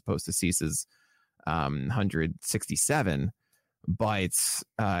so, as opposed to Cease's 167. But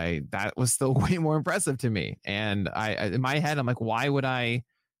that was still way more impressive to me. And I in my head, I'm like, why would I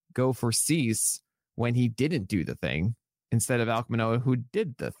go for Cease when he didn't do the thing instead of Alek Manoah, who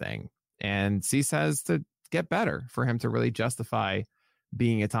did the thing? And Cease has to get better for him to really justify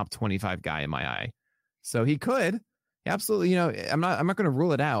being a top 25 guy in my eye. So he could absolutely, I'm not going to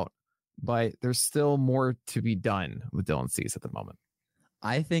rule it out, but there's still more to be done with Dylan Cease at the moment.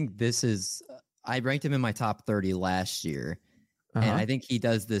 I think I ranked him in my top 30 last year. And I think he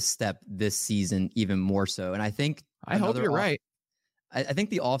does this step this season even more so. And I think I hope you're right. I think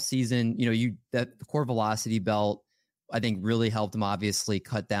the offseason, the core velocity belt, I think really helped him obviously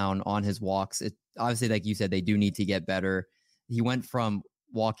cut down on his walks. Obviously, like you said, they do need to get better. He went from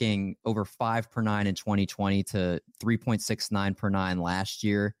walking over 5 per 9 in 2020 to 3.69 per 9 last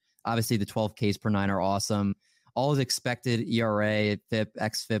year. Obviously, the 12 Ks per 9 are awesome. All his expected ERA, FIP,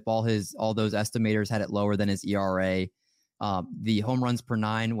 xFIP, all those estimators had it lower than his ERA. The home runs per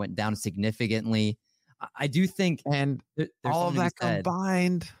 9 went down significantly. I do think, and all of that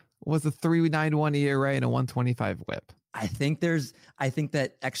combined was a 3.91 ERA and a 125 WHIP. I think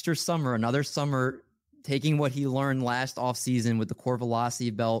that extra summer, another summer, taking what he learned last offseason with the core velocity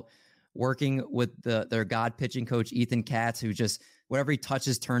belt, working with their God pitching coach, Ethan Katz, who just whatever he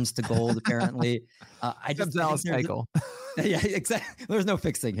touches turns to gold, apparently. I just cycle. Yeah, exactly. There's no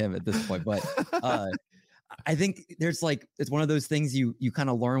fixing him at this point, but I think there's it's one of those things you kind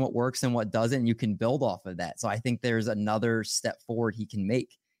of learn what works and what doesn't, and you can build off of that. So I think there's another step forward he can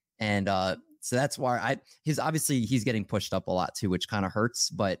make. And so that's why he's getting pushed up a lot too, which kind of hurts,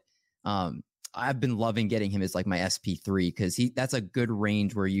 but I've been loving getting him as my SP3 because that's a good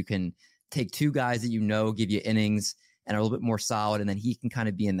range where you can take two guys that give you innings and are a little bit more solid, and then he can kind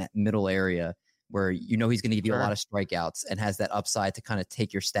of be in that middle area where he's going to give you a lot of strikeouts and has that upside to kind of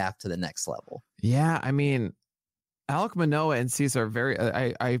take your staff to the next level. Yeah, I mean, Alek Manoah and Cease are very.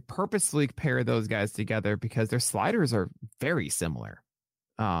 I purposely pair those guys together because their sliders are very similar.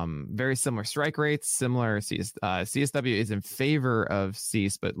 Very similar strike rates, similar CSW is in favor of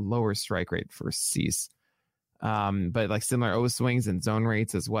Cease, but lower strike rate for Cease. But similar O swings and zone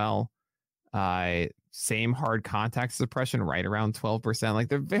rates as well. Same hard contact suppression, right around 12%.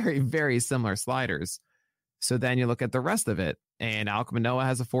 They're very, very similar sliders. So then you look at the rest of it, and Alek Manoah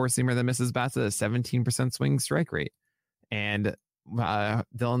has a four-seamer that misses bats at a 17% swing strike rate. And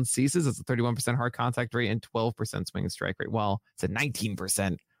Dylan Cease's is a 31% hard contact rate and 12% swing strike rate. Well, it's a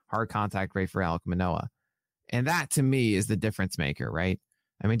 19% hard contact rate for Alek Manoah. And that to me is the difference maker, right?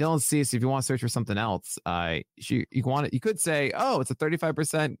 I mean, Dylan Cease, if you want to search for something else, you could say, oh, it's a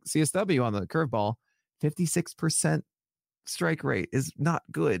 35% CSW on the curveball. 56% strike rate is not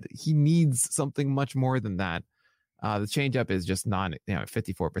good. He needs something much more than that. The changeup is just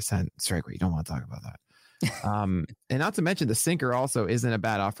 54% strike rate. You don't want to talk about that. And not to mention the sinker also isn't a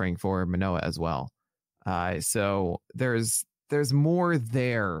bad offering for Manoah as well. So there's more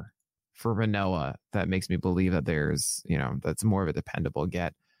there for Manoah that makes me believe that that's more of a dependable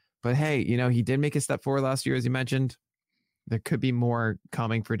get. But hey, he did make a step forward last year, as you mentioned. There could be more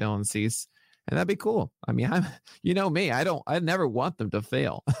coming for Dylan Cease, and that'd be cool. I mean, I never want them to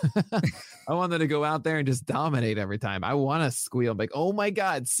fail. I want them to go out there and just dominate every time. I want to squeal like, oh my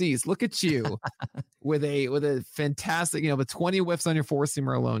God, Cease, look at you with a fantastic, with 20 whiffs on your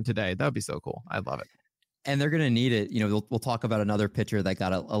four-seamer alone today. That'd be so cool. I'd love it. And they're going to need it. We'll talk about another pitcher that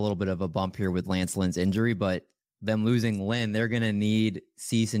got a little bit of a bump here with Lance Lynn's injury, but them losing Lynn, they're going to need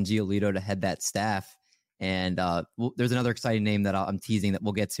Cease and Giolito to head that staff. And there's another exciting name that I'm teasing that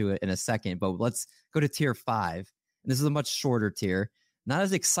we'll get to it in a second, but let's go to tier 5. And this is a much shorter tier, not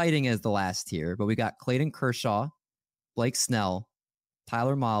as exciting as the last tier, but we got Clayton Kershaw, Blake Snell,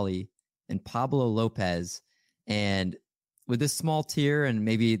 Tyler Mahle, and Pablo Lopez. And with this small tier, and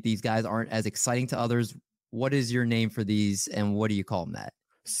maybe these guys aren't as exciting to others, what is your name for these, and what do you call them that?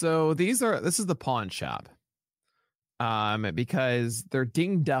 So this is the pawn shop, because they're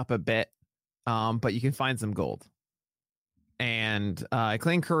dinged up a bit, but you can find some gold. And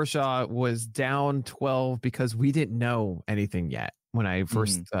Clayton Kershaw was down 12 because we didn't know anything yet when I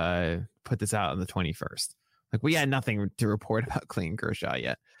first put this out on the 21st. We had nothing to report about Clayton Kershaw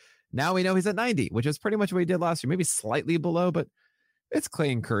yet. Now we know he's at 90, which is pretty much what he did last year, maybe slightly below, but It's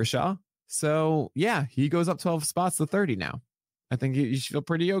Clayton Kershaw. So yeah, he goes up 12 spots to 30 now. I think you should feel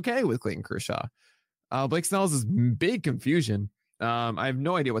pretty okay with Clayton Kershaw. Blake Snell is big confusion. I have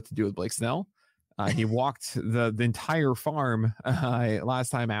no idea what to do with Blake Snell. He walked the entire farm last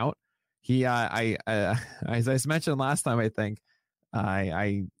time out. He as I mentioned last time, I think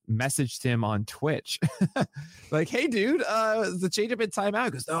I messaged him on Twitch like, hey dude, the changeup in timeout.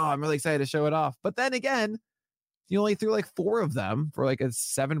 He goes, oh, I'm really excited to show it off. But then again, he only threw like 4 of them for like a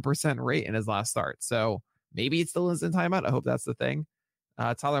 7% rate in his last start. So maybe it still is in timeout. I hope that's the thing.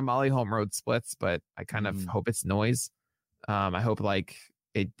 Tyler Mahle home road splits, but I kind of hope it's noise. I hope like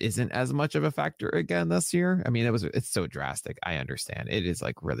it isn't as much of a factor again this year. I mean, it's so drastic. I understand it is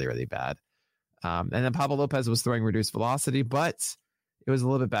like really, really bad. And then Pablo Lopez was throwing reduced velocity, but it was a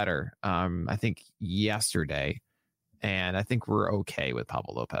little bit better. I think yesterday, and I think we're okay with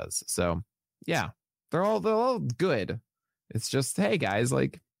Pablo Lopez. So yeah, they're all good. It's just, hey guys,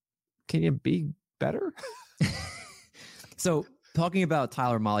 like, can you be better? So talking about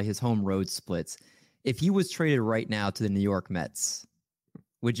Tyler Mahle, his home road splits, if he was traded right now to the New York Mets,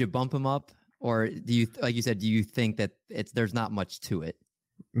 would you bump him up? Or do you, like you said, do you think that there's not much to it?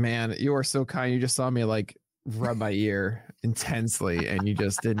 Man, you are so kind. You just saw me like rub my ear intensely and you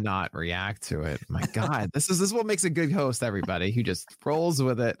just did not react to it. My God, this is what makes a good host, everybody. Who just rolls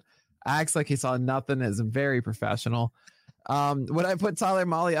with it, acts like he saw nothing, is very professional. Would I put Tyler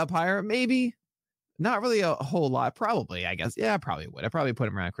Mahle up higher? Maybe. Not really a whole lot. Probably, I guess. Yeah, I probably would. I probably put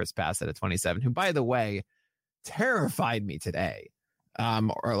him around Chris Bassitt at 27, who, by the way, terrified me today.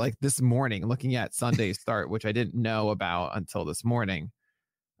 Or like this morning, looking at Sunday's start, which I didn't know about until this morning.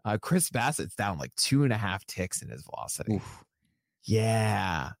 Chris Bassitt's down like 2.5 ticks in his velocity. Oof.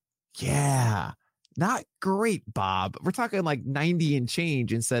 Yeah. Not great, Bob. We're talking like 90 and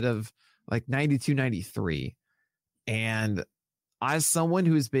change instead of like 92, 93. And as someone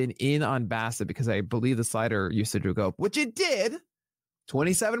who's been in on Bassitt, because I believe the slider used to go up, which it did,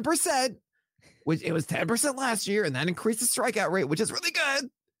 27%, which it was 10% last year, and that increased the strikeout rate, which is really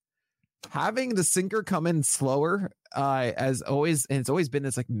good. Having the sinker come in slower, as always, and it's always been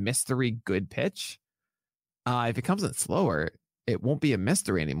this like mystery good pitch. If it comes in slower, it won't be a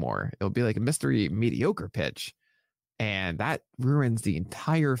mystery anymore. It'll be like a mystery mediocre pitch, and that ruins the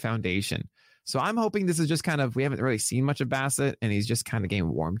entire foundation. So I'm hoping this is just kind of, we haven't really seen much of Bassitt, and he's just kind of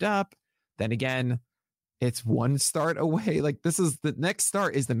getting warmed up. Then again, it's one start away. Like, this is the next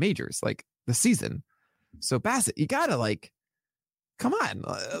start is the majors, like the season. So Bassitt, you gotta like, come on,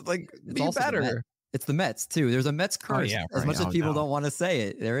 like be better. It's the Mets too. There's a Mets curse. As much as people don't want to say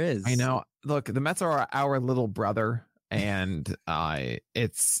it, there is. I know. Look, the Mets are our little brother, and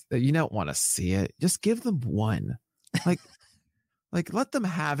it's, you don't want to see it. Just give them one, like let them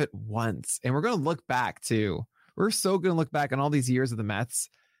have it once. And we're gonna look back too. We're so gonna look back on all these years of the Mets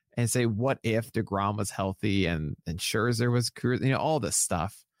and say, what if DeGrom was healthy and Scherzer was, all this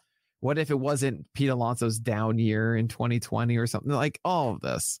stuff. What if it wasn't Pete Alonso's down year in 2020 or something? Like all of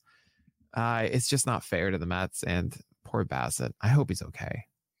this. It's just not fair to the Mets, and poor Bassitt. I hope he's okay.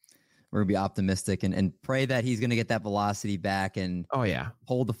 We're going to be optimistic and pray that he's going to get that velocity back and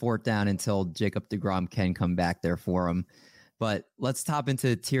hold the fort down until Jacob DeGrom can come back there for him. But let's top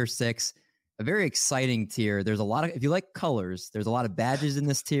into tier 6, a very exciting tier. There's a lot of, if you like colors, there's a lot of badges in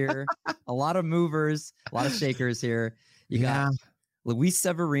this tier, a lot of movers, a lot of shakers here. You got Luis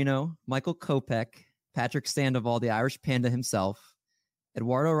Severino, Michael Kopech, Patrick Sandoval, the Irish Panda himself,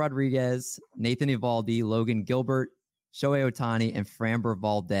 Eduardo Rodriguez, Nathan Eovaldi, Logan Gilbert, Shohei Ohtani, and Framber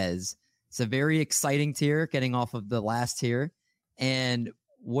Valdez. It's a very exciting tier getting off of the last tier. And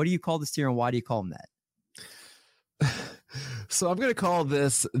what do you call this tier, and why do you call them that? So I'm going to call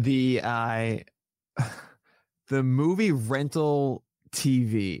this the movie rental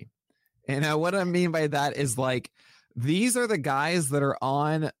TV. And what I mean by that is like, these are the guys that are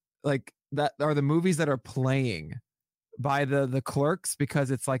on, like, that are the movies that are playing by the clerks,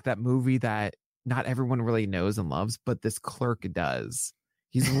 because it's like that movie that not everyone really knows and loves, but this clerk does.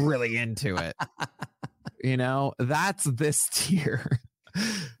 He's really into it. That's this tier.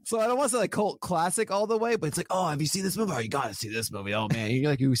 So I don't want to say like cult classic all the way, but it's like, oh, have you seen this movie? Oh, you got to see this movie. Oh man,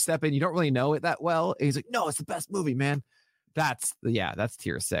 you step in, you don't really know it that well. And he's like, no, it's the best movie, man. That's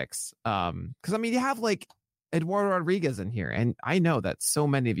tier 6. Because I mean, you have like Eduardo Rodriguez in here, and I know that so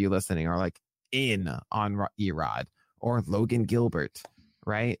many of you listening are like in on Erod or Logan Gilbert,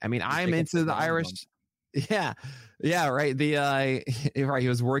 right? I mean, I'm into the Irish. Yeah, right. The right, he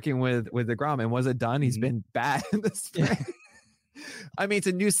was working with DeGrom, and was it done? He's been bad in the spring. I mean, it's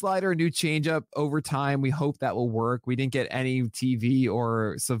a new slider, a new changeup over time. We hope that will work. We didn't get any TV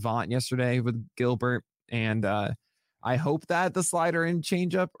or Savant yesterday with Gilbert, and I hope that the slider and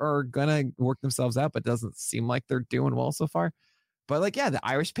changeup are gonna work themselves out, but doesn't seem like they're doing well so far. But like, yeah, the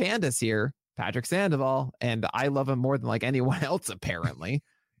Irish Panda's here, Patrick Sandoval, and I love him more than like anyone else apparently.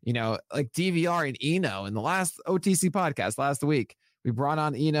 You know, like DVR and Eno in the last OTC podcast last week, we brought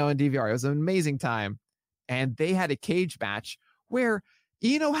on Eno and DVR. It was an amazing time, and they had a cage match where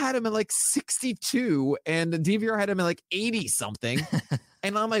Eno had him in like 62 and DVR had him in like 80 something.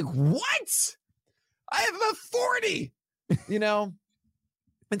 And I'm like, what? I have him at 40. You know,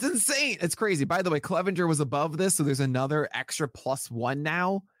 it's insane. It's crazy. By the way, Clevenger was above this, so there's another extra +1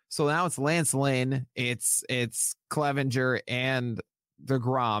 now. So now it's Lance Lynn, it's Clevenger and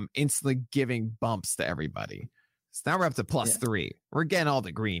DeGrom instantly giving bumps to everybody. So now we're up to +3. We're getting all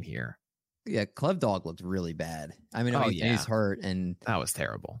the green here. Yeah, Clev Dog looked really bad. I mean, he's hurt, and that was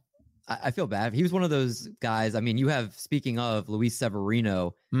terrible. I feel bad. He was one of those guys. I mean, you have, speaking of Luis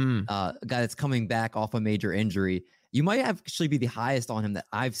Severino, a guy that's coming back off a major injury. You might actually be the highest on him that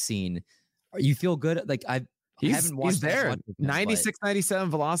I've seen. You feel good? Like I haven't watched. He's there. 96, 97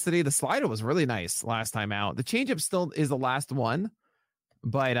 velocity. The slider was really nice last time out. The changeup still is the last one,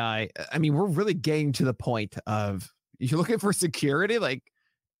 but I mean, we're really getting to the point of you're looking for security. Like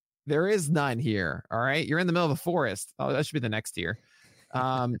there is none here. All right, you're in the middle of a forest. Oh, that should be the next tier.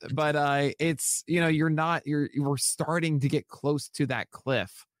 But it's, you know, we're starting to get close to that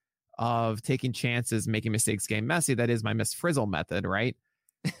cliff of taking chances, making mistakes, getting messy. That is my Miss Frizzle method, right?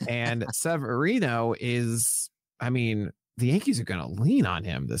 And Severino is, I mean, the Yankees are going to lean on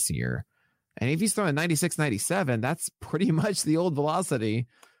him this year. And if he's throwing 96, 97, that's pretty much the old velocity.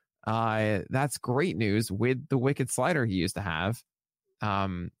 That's great news with the wicked slider he used to have.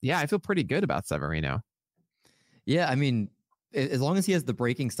 Yeah, I feel pretty good about Severino. Yeah, I mean, as long as he has the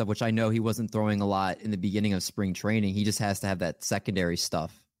breaking stuff, which I know he wasn't throwing a lot in the beginning of spring training, he just has to have that secondary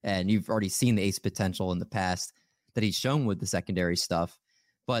stuff. And you've already seen the ace potential in the past that he's shown with the secondary stuff.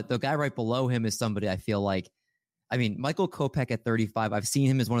 But the guy right below him is somebody I feel like, I mean, Michael Kopech at 35, I've seen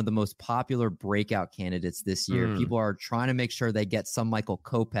him as one of the most popular breakout candidates this year. People are trying to make sure they get some Michael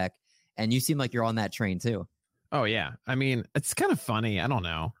Kopech, and you seem like you're on that train too. Oh, yeah. I mean, it's kind of funny. I don't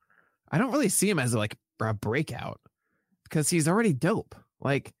know. I don't really see him as like a breakout because he's already dope.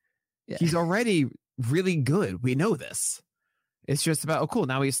 Like, he's already really good. We know this. It's just about, oh, cool,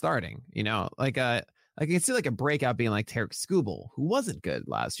 now he's starting. You know, like I can see like a breakout being like Tarek Skubal, who wasn't good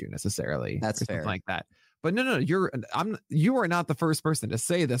last year necessarily. That's fair. Like that. But no, you are not the first person to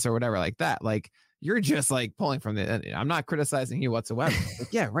say this or whatever like that. Like, you're just like pulling from I'm not criticizing you whatsoever.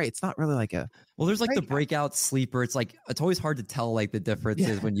 Like, yeah, right. It's not really like a, well, there's like the breakout sleeper. It's like, it's always hard to tell like the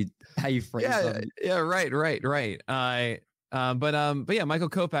differences when how you phrase them. Yeah. Right. But yeah, Michael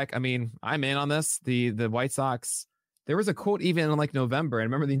Kopech, I mean, I'm in on this. The White Sox, there was a quote even in like November. I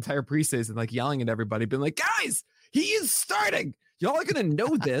remember the entire preseason, like yelling at everybody, being like, guys, he is starting. Y'all are going to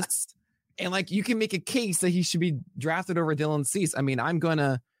know this. And like, you can make a case that he should be drafted over Dylan Cease. I mean, I'm going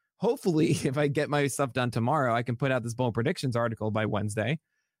to, hopefully, if I get my stuff done tomorrow, I can put out this bold predictions article by Wednesday.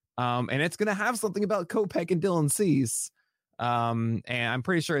 And it's going to have something about Kopech and Dylan Cease. And I'm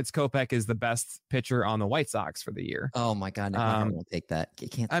pretty sure it's Kopech is the best pitcher on the White Sox for the year. Oh my God. I won't take that. You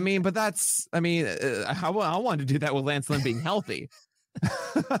can't. I mean, but that's, I want to do that with Lance Lynn being healthy.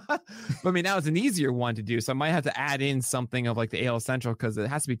 But I mean, now it's an easier one to do. So I might have to add in something of like the AL Central because it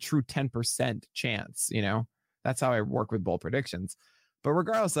has to be true 10% chance, you know, that's how I work with bold predictions. But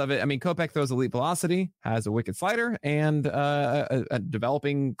regardless of it, I mean, Kopech throws elite velocity, has a wicked slider, and a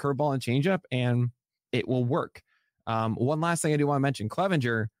developing curveball and changeup, and it will work. One last thing I do want to mention,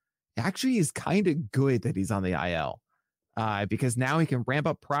 Clevenger actually is kind of good that he's on the IL because now he can ramp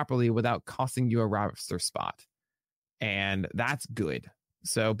up properly without costing you a roster spot. And that's good.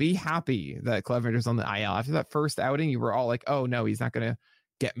 So be happy that Clevenger's on the IL. After that first outing, you were all like, oh, no, he's not going to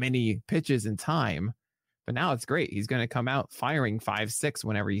get many pitches in time. But now it's great. He's going to come out firing 5-6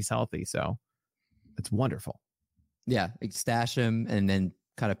 whenever he's healthy. So it's wonderful. Yeah, stash him and then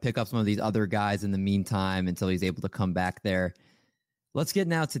kind of pick up some of these other guys in the meantime until he's able to come back there. Let's get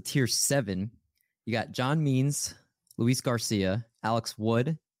now to tier 7. You got John Means, Luis Garcia, Alex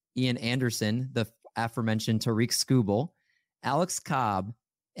Wood, Ian Anderson, the aforementioned Tariq Skubal, Alex Cobb,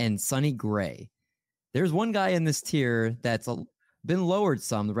 and Sonny Gray. There's one guy in this tier that's been lowered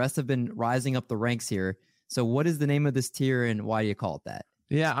some. The rest have been rising up the ranks here. So what is the name of this tier and why do you call it that?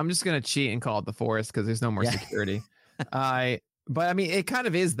 Yeah, I'm just going to cheat and call it the forest because there's no more security. But I mean, it kind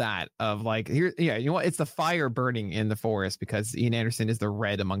of is that of like here. Yeah, you know what? It's the fire burning in the forest because Ian Anderson is the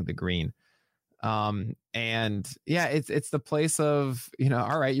red among the green. And yeah, it's the place of,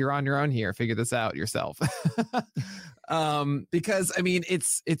 all right, you're on your own here, figure this out yourself. Because I mean,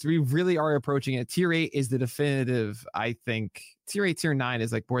 we really are approaching it. Tier 8 is the definitive, I think. Tier 8, tier 9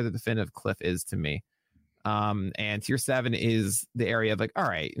 is like where the definitive cliff is to me. And tier 7 is the area of like, all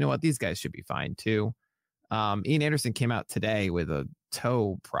right, you know what, these guys should be fine too. Ian Anderson came out today with a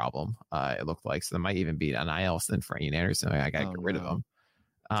toe problem, it looked like, so there might even be an IL stint for Ian Anderson. I gotta get rid of him.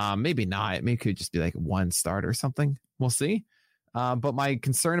 Maybe not. Maybe it could just be like one start or something. We'll see. But my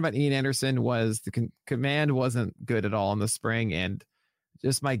concern about Ian Anderson was the command wasn't good at all in the spring, and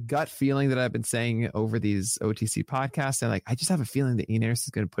just my gut feeling that I've been saying over these OTC podcasts, and like I just have a feeling that Ian Anderson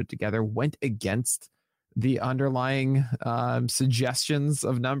is going to put it together, went against the underlying suggestions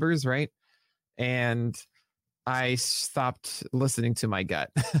of numbers, right? And I stopped listening to my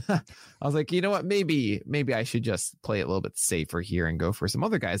gut. I was like, you know what? Maybe I should just play it a little bit safer here and go for some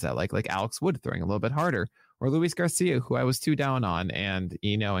other guys I like Alex Wood throwing a little bit harder, or Luis Garcia, who I was too down on, and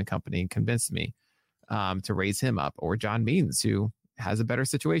Eno and company convinced me to raise him up, or John Means, who has a better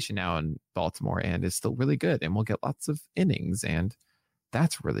situation now in Baltimore and is still really good and will get lots of innings, and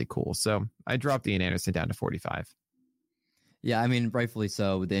that's really cool. So I dropped Ian Anderson down to 45. Yeah, I mean, rightfully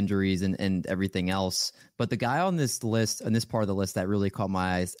so with the injuries and everything else. But the guy on this list, on this part of the list that really caught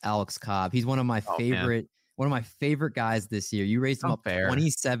my eyes, Alex Cobb. He's one of my favorite guys this year. You raised him up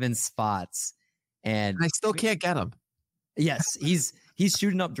 27 spots, and I still can't get him. Yes, he's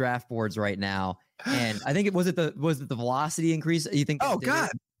shooting up draft boards right now. And I think was it the velocity increase? You think? Oh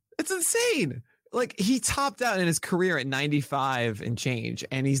God, it's insane. Like he topped out in his career at 95 and change,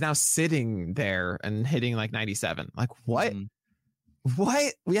 and he's now sitting there and hitting like 97. Like what?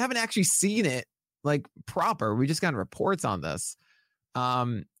 What? We haven't actually seen it like proper. We just got reports on this.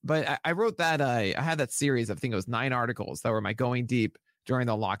 But I wrote that I had that series. I think it was 9 articles that were my going deep during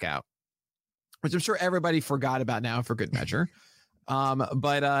the lockout, which I'm sure everybody forgot about now for good measure.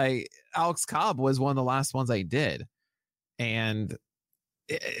 But Alex Cobb was one of the last ones I did, and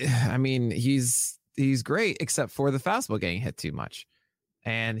I mean, he's great, except for the fastball getting hit too much.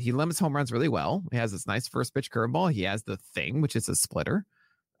 And he limits home runs really well. He has this nice first pitch curveball. He has the thing, which is a splitter,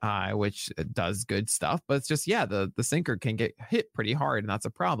 which does good stuff. But it's just, the sinker can get hit pretty hard, and that's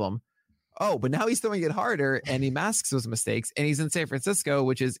a problem. Oh, but now he's throwing it harder, and he masks those mistakes. And he's in San Francisco,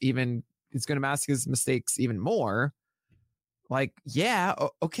 which is it's going to mask his mistakes even more. Like, yeah,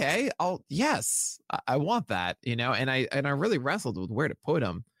 okay, I want that, and I really wrestled with where to put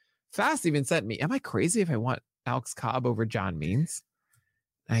him. Fast even said to me, am I crazy if I want Alex Cobb over John Means?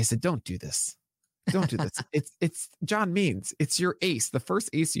 And I said, don't do this. Don't do this. It's John Means. It's your ace, the first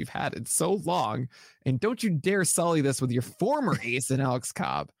ace you've had in so long. And don't you dare sully this with your former ace in Alex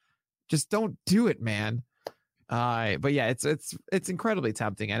Cobb. Just don't do it, man. But yeah, it's incredibly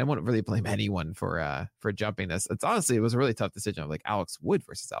tempting, and I wouldn't really blame anyone for jumping this. It was a really tough decision of like Alex Wood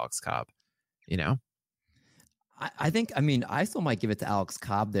versus Alex Cobb, I think, I still might give it to Alex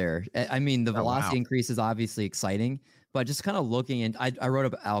Cobb there. I mean, the velocity increase is obviously exciting, but just kind of looking, and I wrote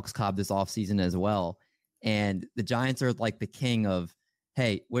about Alex Cobb this offseason as well. And the Giants are like the king of,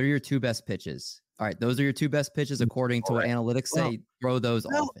 hey, what are your 2 best pitches? All right, those are your 2 best pitches according to what analytics say. Throw those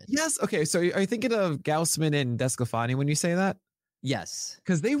often. Yes. Okay. So are you thinking of Gausman and DeSclafani when you say that? Yes.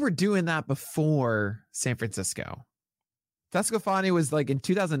 Because they were doing that before San Francisco. DeSclafani was like in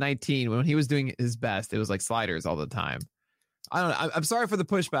 2019 when he was doing his best. It was like sliders all the time. I don't know. I'm sorry for the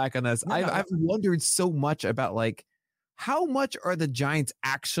pushback on this. I've wondered so much about like how much are the Giants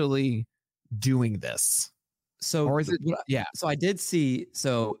actually doing this? So, or is it? Yeah. So I did see.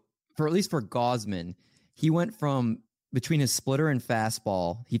 So for at least for Gausman, he went from between his splitter and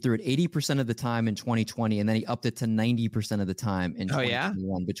fastball, he threw it 80% of the time in 2020, and then he upped it to 90% of the time in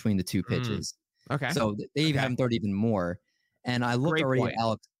 2021 between the 2 pitches. Okay. So they even haven't thrown even more. And I look at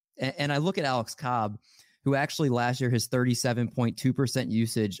Alex, and I look at Alex Cobb, who actually last year his 37.2%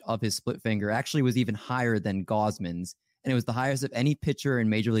 usage of his split finger actually was even higher than Gausman's, and it was the highest of any pitcher in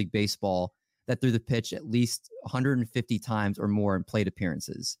Major League Baseball that threw the pitch at least 150 times or more in plate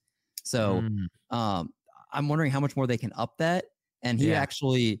appearances. So, I'm wondering how much more they can up that. And he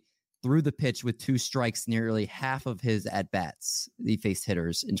actually threw the pitch with 2 strikes nearly half of his at-bats. He faced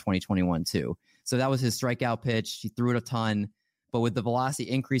hitters in 2021 too. So that was his strikeout pitch. He threw it a ton. But with the velocity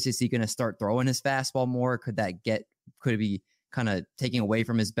increase, is he going to start throwing his fastball more? Could it be kind of taking away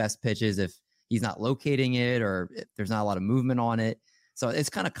from his best pitches if he's not locating it or if there's not a lot of movement on it? So it's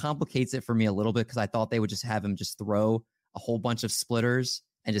kind of complicates it for me a little bit because I thought they would just have him just throw a whole bunch of splitters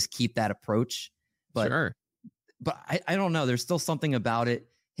and just keep that approach. But I don't know. There's still something about it.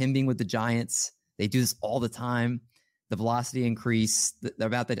 Him being with the Giants, they do this all the time. the velocity increase,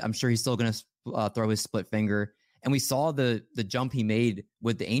 I'm sure he's still going to throw his split finger. And we saw the jump he made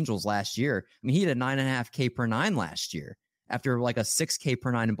with the Angels last year. I mean, he had a 9.5K per 9 last year after like a 6K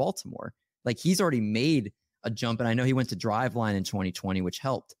per 9 in Baltimore. Like he's already made a jump. And I know he went to Driveline in 2020, which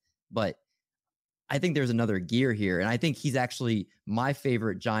helped. But I think there's another gear here. And I think he's actually my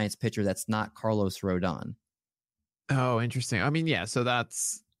favorite Giants pitcher that's not Carlos Rodon. Oh, interesting. I mean, yeah, so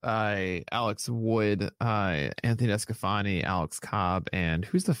that's Alex Wood, Anthony Descafani, Alex Cobb, and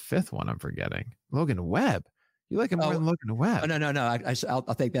who's the fifth one I'm forgetting? Logan Webb. You like him more than Logan Webb? Oh, no.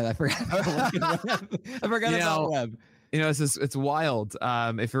 I'll take that. I forgot about Logan Webb. I forgot about Webb. You know, it's wild.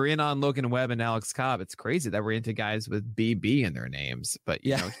 If you're in on Logan Webb and Alex Cobb, it's crazy that we're into guys with BB in their names. But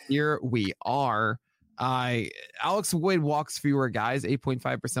you know, here we are. Alex Wood walks fewer guys,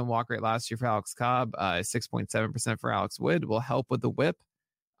 8.5% walk rate last year for Alex Cobb, 6.7% for Alex Wood. Will help with the whip.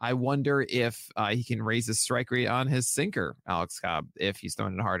 I wonder if he can raise his strike rate on his sinker, Alex Cobb, if he's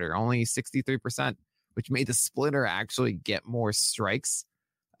throwing it harder. Only 63%, which made the splitter actually get more strikes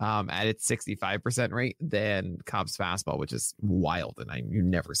at its 65% rate than Cobb's fastball, which is wild. And you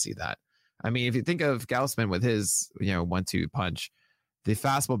never see that. I mean, if you think of Gausman with his, 1-2 punch, the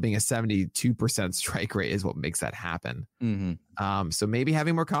fastball being a 72% strike rate is what makes that happen. Mm-hmm. So maybe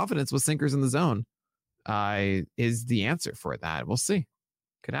having more confidence with sinkers in the zone is the answer for that. We'll see.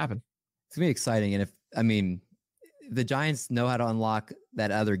 Could happen. It's gonna be exciting. And if the Giants know how to unlock that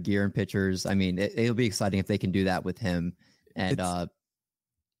other gear in pitchers, I mean, it'll be exciting if they can do that with him and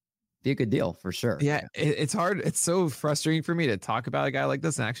be a good deal for sure. Yeah, it's hard. It's so frustrating for me to talk about a guy like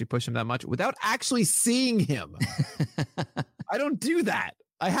this and actually push him that much without actually seeing him. I don't do that.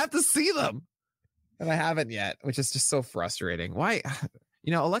 I have to see them. And I haven't yet, which is just so frustrating. Why?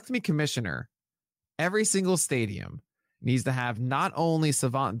 Elect me commissioner. Every single stadium needs to have not only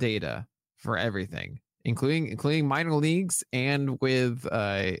savant data for everything, including minor leagues and with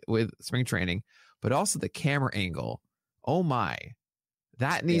spring training, but also the camera angle. Oh my.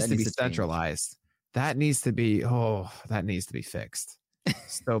 That needs to be centralized. That needs to be fixed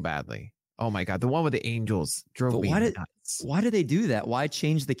so badly. Oh my God. The one with the Angels drove me nuts. Why did they do that? Why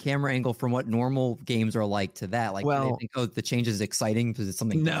change the camera angle from what normal games are like to that? Like, do they think, the change is exciting because it's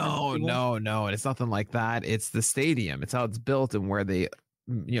something? No. It's nothing like that. It's the stadium. It's how it's built and where they,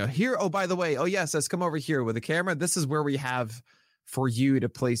 here. Oh, by the way. Oh, yes. Let's come over here with the camera. This is where we have for you to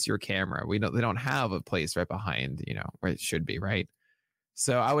place your camera. They don't have a place right behind, where it should be, right?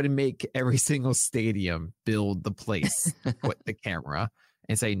 So I would make every single stadium build the place, put the camera,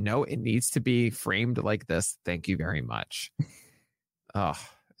 and say, no, it needs to be framed like this. Thank you very much. Oh,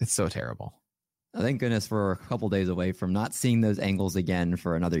 it's so terrible. Thank goodness we're a couple days away from not seeing those angles again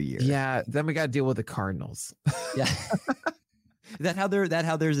for another year. Yeah, then we got to deal with the Cardinals. Yeah. Is that how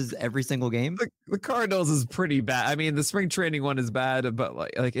theirs is every single game? The Cardinals is pretty bad. I mean, the spring training one is bad, but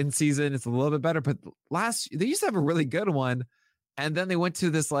like in season, it's a little bit better. But they used to have a really good one. And then they went to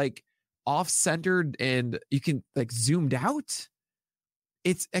this like off-centered and you can like zoomed out.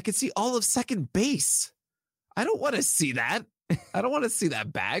 I can see all of second base. I don't want to see that. I don't want to see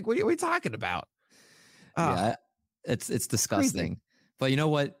that bag. What are we talking about? Yeah, it's disgusting. Crazy. But you know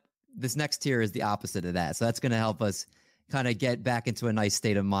what? This next tier is the opposite of that. So that's going to help us kind of get back into a nice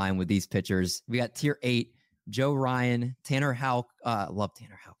state of mind with these pitchers. We got tier 8, Joe Ryan, Tanner Houck. I love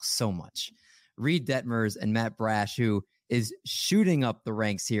Tanner Houck so much. Reed Detmers and Matt Brash, who is shooting up the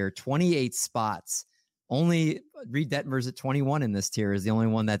ranks here, 28 spots. Only Reed Detmers at 21 in this tier is the only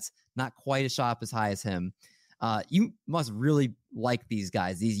one that's not quite a shot as high as him. You must really like these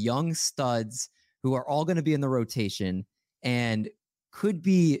guys, these young studs who are all going to be in the rotation and could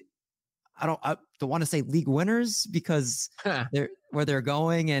be, I don't want to say league winners because they're where they're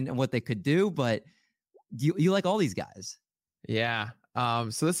going and what they could do, but you like all these guys. Yeah. So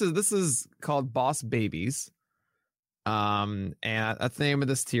this is called Boss Babies. And that's the name of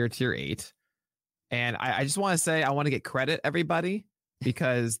this tier 8. And I just want to say, I want to get credit, everybody,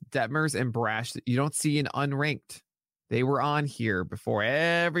 because Detmers and Brash, you don't see an unranked. They were on here before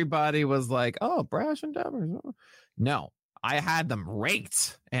everybody was like, oh, Brash and Detmers. No, I had them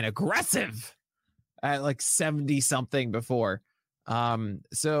ranked and aggressive at like 70 something before.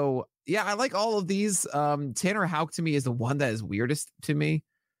 So yeah, I like all of these. Tanner Houck to me is the one that is weirdest to me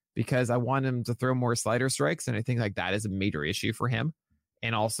because I want him to throw more slider strikes. And I think like that is a major issue for him.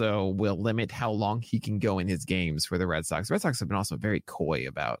 And also will limit how long he can go in his games for the Red Sox. The Red Sox have been also very coy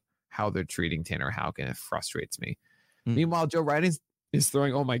about how they're treating Tanner Houck, and it frustrates me. Meanwhile, Joe Ryan is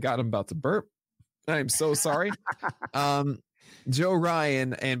throwing, oh my God, I'm about to burp. I'm so sorry. Joe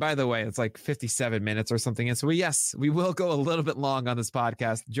Ryan, and by the way, it's like 57 minutes or something. And so yes, we will go a little bit long on this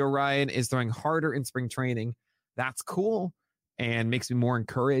podcast. Joe Ryan is throwing harder in spring training. that's cool and makes me more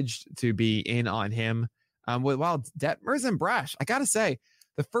encouraged to be in on him. While Detmers and Brash, I got to say,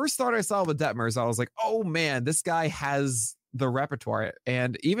 the first start I saw with Detmers, I was like, oh man, this guy has the repertoire.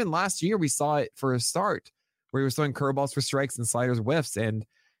 And even last year, we saw it for a start where he was throwing curveballs for strikes and sliders whiffs, and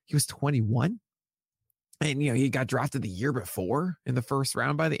he was 21. And, he got drafted the year before in the first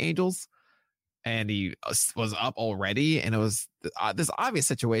round by the Angels, and he was up already. And it was this obvious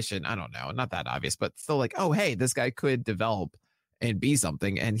situation. I don't know, not that obvious, but still like, oh, hey, this guy could develop and be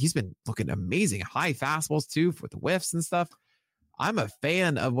something. And he's been looking amazing. High fastballs too, with the whiffs and stuff. I'm a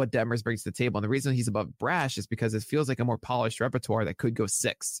fan of what Detmers brings to the table. And the reason he's above Brash is because it feels like a more polished repertoire that could go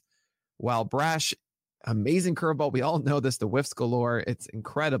 6. While Brash, amazing curveball. We all know this, the whiffs galore. It's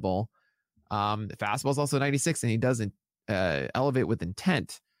incredible. The fastball is also 96, and he doesn't elevate with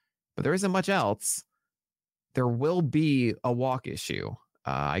intent, but there isn't much else. There will be a walk issue.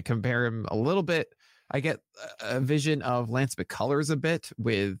 I compare him a little bit. I get a vision of Lance McCullers a bit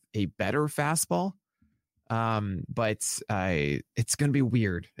with a better fastball. But it's going to be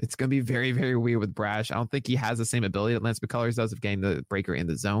weird. It's going to be very, very weird with Brash. I don't think he has the same ability that Lance McCullers does of getting the breaker in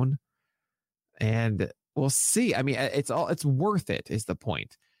the zone. And we'll see. I mean, it's worth it is the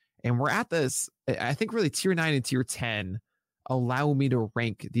point. And we're at this, I think really tier 9 and tier 10 allow me to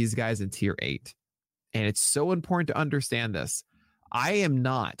rank these guys in tier 8. And it's so important to understand this. I am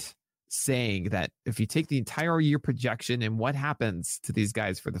not saying that if you take the entire year projection and what happens to these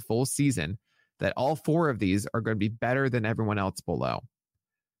guys for the full season, that all 4 of these are going to be better than everyone else below.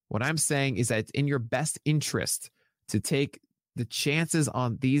 What I'm saying is that it's in your best interest to take the chances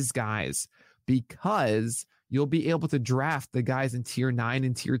on these guys, because you'll be able to draft the guys in tier 9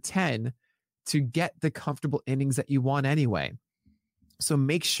 and tier 10 to get the comfortable innings that you want anyway. So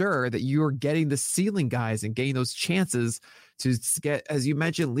make sure that you're getting the ceiling guys and getting those chances to get, as you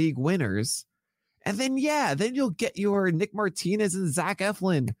mentioned, league winners. And then you'll get your Nick Martinez and Zach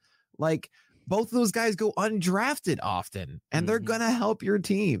Eflin. Like, both of those guys go undrafted often, and they're going to help your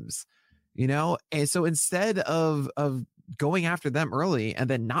teams, And so instead of going after them early and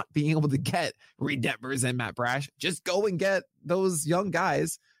then not being able to get Reed Detmers and Matt Brash, just go and get those young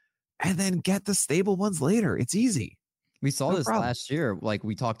guys and then get the stable ones later. It's easy. We saw this last year. Like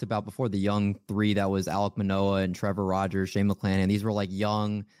we talked about before, the young 3, that was Alek Manoah and Trevor Rogers, Shane McClanahan. These were like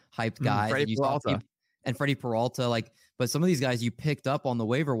young, hyped guys. And Freddie Peralta. But some of these guys you picked up on the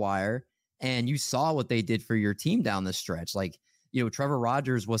waiver wire, and you saw what they did for your team down the stretch. Trevor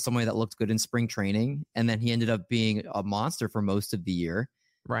Rogers was somebody that looked good in spring training, and then he ended up being a monster for most of the year.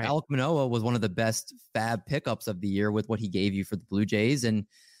 Right. Alek Manoah was one of the best fab pickups of the year with what he gave you for the Blue Jays. And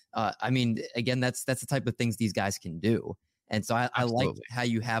again, that's the type of things these guys can do. And so I like how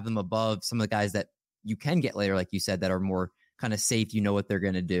you have them above some of the guys that you can get later, like you said, that are more kind of safe. What they're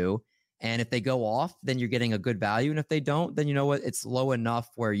going to do. And if they go off, then you're getting a good value. And if they don't, then it's low enough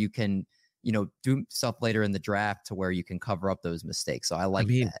where you can do stuff later in the draft to where you can cover up those mistakes. So I like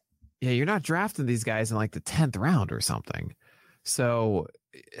that. Yeah, you're not drafting these guys in like the 10th round or something. So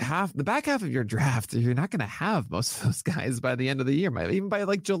the back half of your draft, you're not going to have most of those guys by the end of the year, even by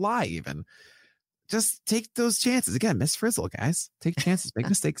like July even. Just take those chances. Again, miss Frizzle, guys. Take chances, make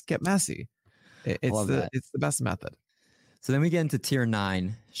mistakes, get messy. It's the best method. So then we get into tier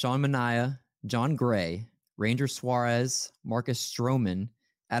 9. Sean Manaea, John Gray, Ranger Suarez, Marcus Stroman,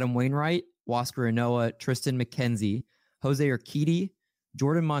 Adam Wainwright, Huascar Ynoa, Tristan McKenzie, Jose Urquidy,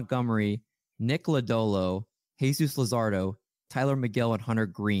 Jordan Montgomery, Nick Lodolo, Jesus Luzardo, Tyler McGill, and Hunter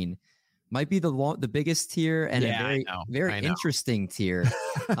Green. Might be the biggest tier and a very interesting tier.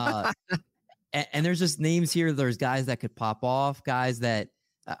 And there's just names here. There's guys that could pop off, guys that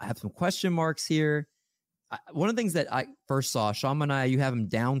have some question marks here. One of the things that I first saw, Sean Manaea, you have him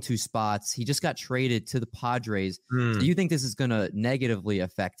down 2 spots. He just got traded to the Padres. So do you think this is going to negatively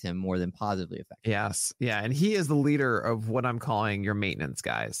affect him more than positively affect him? Yes. Yeah. And he is the leader of what I'm calling your maintenance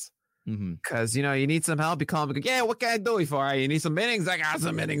guys. Because, you need some help. You call him, yeah, what can I do for you? You need some innings? I got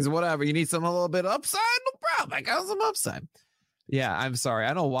some innings, whatever. You need a little bit of upside? No problem. I got some upside. Yeah, I'm sorry. I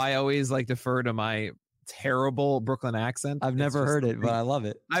don't know why I always defer to my terrible Brooklyn accent. I've never heard it, but I love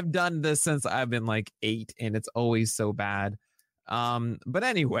it. I've done this since I've been 8, and it's always so bad. But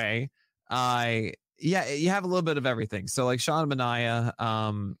anyway, you have a little bit of everything. So Sean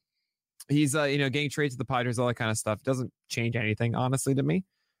Manaea, he's getting traded to the Padres, all that kind of stuff. Doesn't change anything, honestly, to me.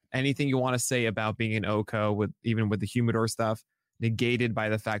 Anything you want to say about being an OCO even with the Humidor stuff, negated by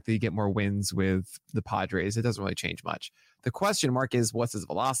the fact that you get more wins with the Padres, it doesn't really change much. The question mark is, what's his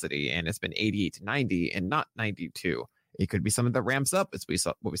velocity? And it's been 88 to 90 and not 92. It could be something that ramps up. It's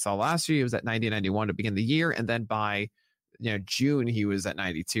what we saw last year. He was at 90, 91 to begin the year. And then by June, he was at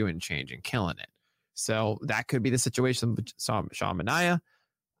 92 and change and killing it. So that could be the situation with Sean Manaea.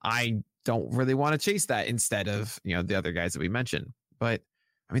 I don't really want to chase that instead of, the other guys that we mentioned. But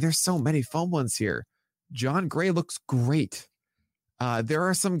I mean, there's so many fun ones here. Jon Gray looks great. There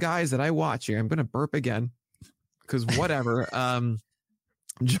are some guys that I watch here. I'm going to burp again because whatever.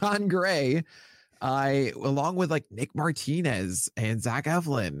 Jon Gray, along with like Nick Martinez and Zach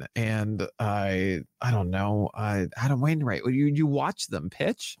Eflin and I don't know, Adam Wainwright. You watch them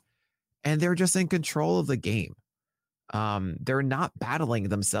pitch and they're just in control of the game. They're not battling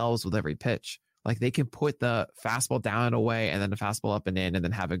themselves with every pitch. Like they can put the fastball down and away and then the fastball up and in and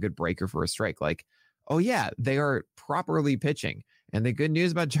then have a good breaker for a strike. Like, oh yeah, they are properly pitching. And the good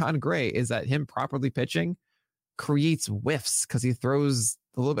news about Jon Gray is that him properly pitching creates whiffs because he throws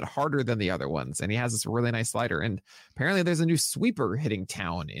a little bit harder than the other ones. And he has this really nice slider. And apparently there's a new sweeper hitting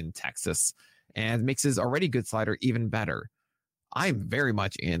town in Texas and makes his already good slider even better. I'm very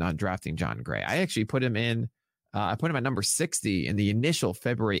much in on drafting Jon Gray. I actually put him in. I put him at number 60 in the initial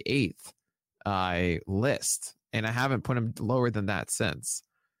February 8th list, and I haven't put him lower than that since.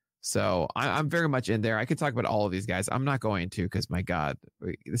 So I'm very much in there. I could talk about all of these guys. I'm not going to because, my God,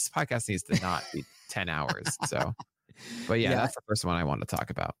 this podcast needs to not be 10 hours. So, but yeah, that's the first one I want to talk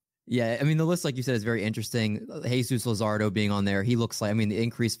about. Yeah, I mean, the list, like you said, is very interesting. Jesus Luzardo being on there. He looks like, I mean, the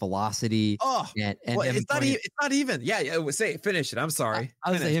increased velocity. Oh, and well, it's not even. Yeah, say it. Finish it. I'm sorry.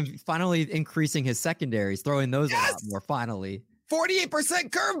 I was saying him finally increasing his secondaries, throwing those a lot more, finally. 48%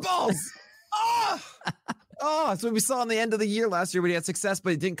 curveballs. That's what we saw in the end of the year last year when he had success,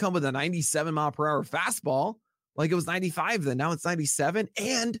 but it didn't come with a 97 mile per hour fastball. Like it was 95 then. Now it's 97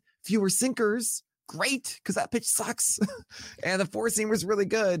 and fewer sinkers. Great, because that pitch sucks. And the four seamer is really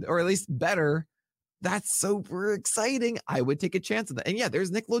good, or at least better. That's super exciting. I would take a chance on that. And yeah, there's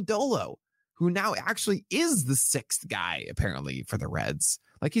Nick Lodolo, who now actually is the sixth guy, apparently, for the Reds.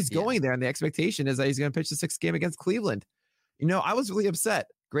 Like he's going there, and the expectation is that he's going to pitch the sixth game against Cleveland. I was really upset.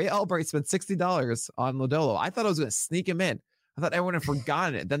 Gray Albright spent $60 on Lodolo. I thought I was going to sneak him in. I thought everyone had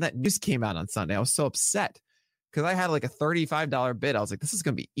forgotten it. Then that news came out on Sunday. I was so upset because I had like a $35 bid. I was like, this is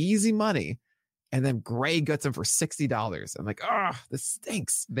going to be easy money. And then Gray gets him for $60. I'm like, this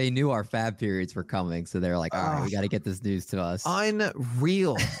stinks. They knew our fab periods were coming. So they're like, all right, we got to get this news to us.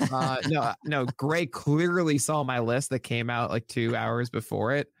 Unreal. No, Gray clearly saw my list that came out like 2 hours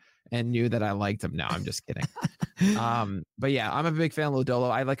before it and knew that I liked him. No, I'm just kidding. But yeah, I'm a big fan of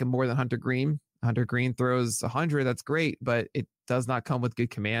Lodolo. I like him more than Hunter Green. Hunter Green throws 100. That's great, but it does not come with good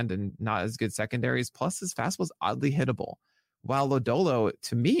command and not as good secondaries. Plus his fastball is oddly hittable. While Lodolo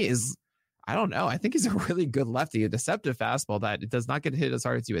to me is, I don't know. I think he's a really good lefty, a deceptive fastball that it does not get hit as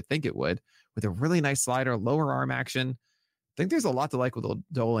hard as you would think it would, with a really nice slider, lower arm action. I think there's a lot to like with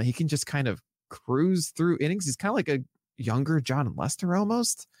Lodolo. He can just kind of cruise through innings. He's kind of like a younger John Lester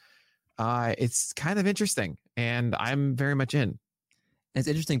almost. It's kind of interesting, and I'm very much in. It's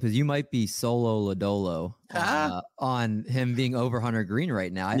interesting because you might be solo Lodolo on him being over Hunter Green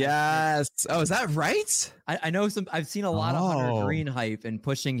right now. Yes. Is that right? I know I've seen a lot of Hunter Green hype and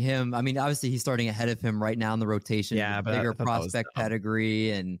pushing him. I mean, obviously he's starting ahead of him right now in the rotation. Yeah, but bigger prospect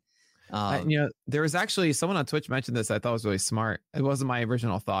pedigree and. There was actually someone on Twitch mentioned this. I thought was really smart. It wasn't my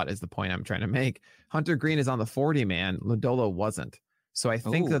original thought. Is the point I'm trying to make? Hunter Green is on the 40 man. Lodolo wasn't. So I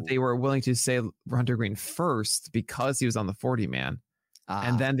think that they were willing to say Hunter Green first because he was on the 40 man.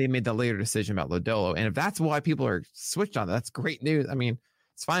 And then they made the later decision about Lodolo. And if that's why people are switched on, that's great news. I mean,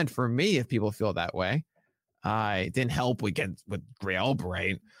 it's fine for me if people feel that way. It didn't help with Gray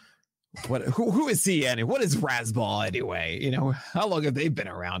Albright. Who is he anyway? What is Razzball anyway? How long have they been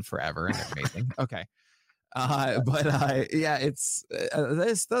around? Forever and everything. Okay.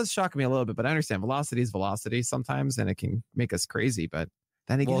 This does shock me a little bit, but I understand velocity is velocity sometimes, and it can make us crazy. But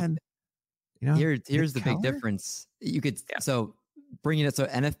then again, here's the big difference. You could so bringing it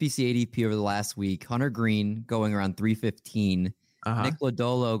NFBC ADP over the last week. Hunter Green going around 315. Nick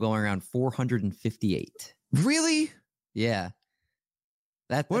Lodolo going around 458. Really? Yeah.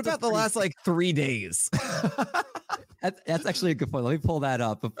 What about the last 3 days? That's actually a good point. Let me pull that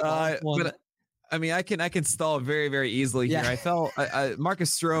up. But I mean, I can stall very, very easily here. I felt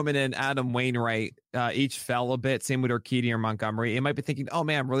Marcus Stroman and Adam Wainwright each fell a bit. Same with Urquidy or Montgomery. You might be thinking, oh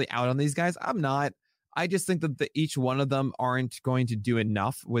man, I'm really out on these guys. I'm not. I just think that each one of them aren't going to do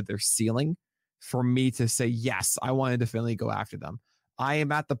enough with their ceiling for me to say, yes, I want to definitely go after them. I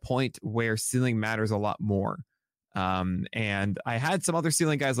am at the point where ceiling matters a lot more. And I had some other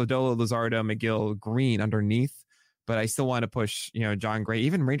ceiling guys, Lodolo, Luzardo, McGill, Green underneath, but I still want to push, Jon Gray.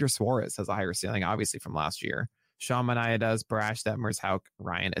 Even Ranger Suarez has a higher ceiling, obviously, from last year. Sean Manaea does, Brash, Detmers, Houck,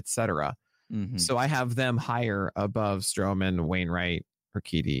 Ryan, etc. Mm-hmm. So I have them higher above Stroman, Wainwright,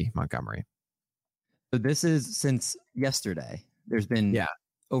 Urquidy, Montgomery. So this is since yesterday. There's been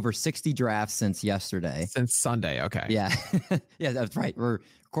over 60 drafts since yesterday. Since Sunday. Okay. Yeah. Yeah, that's right. We're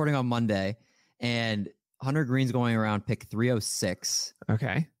recording on Monday. And Hunter Green's going around pick 306.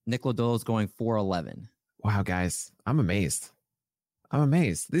 Okay. Nick Lodolo's going 411. Wow, guys. I'm amazed.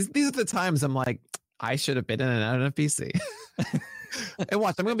 These are the times I'm like, I should have been in an NFBC. And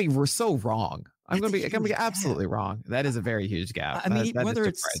watch, I'm going to be so wrong. I'm going to be absolutely wrong. That is a very huge gap. I mean, whether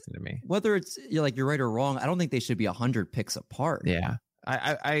it's to me. Whether it's you're right or wrong, I don't think they should be 100 picks apart. Yeah.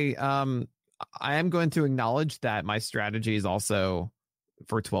 I am going to acknowledge that my strategy is also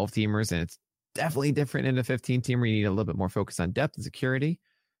for 12 teamers, and it's definitely different in a 15 teamer. You need a little bit more focus on depth and security.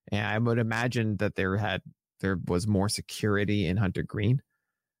 And I would imagine that there was more security in Hunter Green.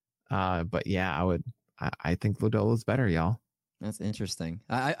 But yeah, I think Lodolo's better, y'all. That's interesting.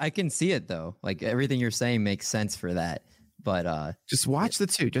 I can see it though. Like everything you're saying makes sense for that. But just watch the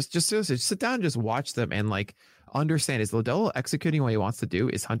two. Just sit down and just watch them and like understand, is Lodolo executing what he wants to do?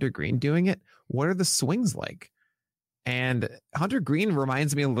 Is Hunter Green doing it? What are the swings like? And Hunter Green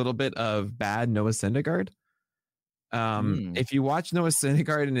reminds me a little bit of bad Noah Syndergaard. If you watch Noah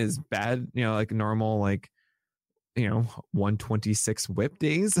Syndergaard in his bad, like normal, like 126 whip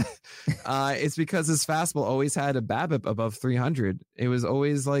days, it's because his fastball always had a BABIP above 300. It was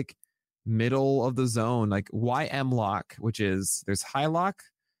always like middle of the zone, like YM lock, which is there's high lock,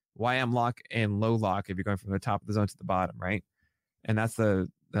 YM lock, and low lock if you're going from the top of the zone to the bottom, right? And that's the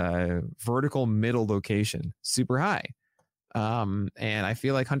vertical middle location, super high. And I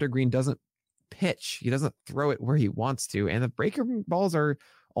feel like Hunter Green doesn't pitch. He doesn't throw it where he wants to. And the breaker balls are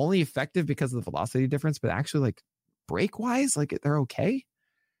only effective because of the velocity difference, but actually like break wise, like they're okay.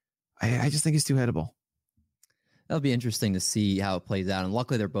 I just think he's too hittable. That'll be interesting to see how it plays out. And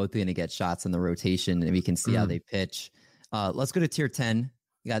luckily they're both going to get shots in the rotation and we can see how they pitch. Let's go to tier 10.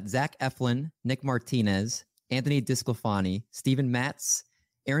 We got Zach Eflin, Nick Martinez, Anthony Disclafani, Steven Matz,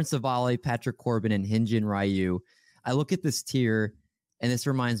 Aaron Savale, Patrick Corbin, and Hyun-Jin Ryu. I look at this tier and this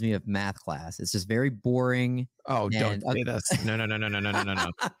reminds me of math class. It's just very boring. Oh, don't say this.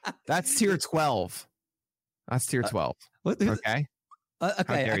 No. That's tier 12. That's tier 12. Okay. Okay. How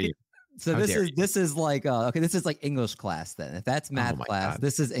dare you? So this is like this is like English class then. If that's math class,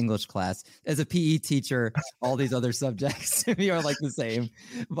 this is English class. As a PE teacher, all these other subjects to me are like the same.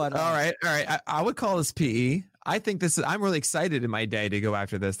 But all right. I would call this PE. I think I'm really excited in my day to go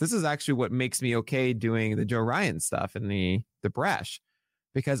after this. This is actually what makes me okay doing the Joe Ryan stuff and the Brash,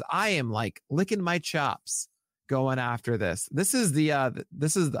 because I am like licking my chops going after this. This is the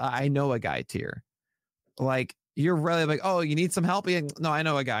I know a guy tier. Like, you're really like, oh, you need some help? No, I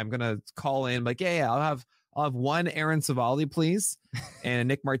know a guy. I'm gonna call in. Like, yeah, I'll have one Aaron Savale, please, and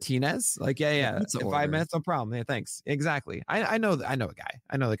Nick Martinez. Like, yeah. In 5 minutes, no problem. Yeah, thanks. Exactly. I know a guy.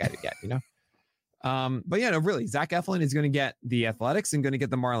 I know the guy to get. But yeah, no, really, Zach Eflin is going to get the Athletics and going to get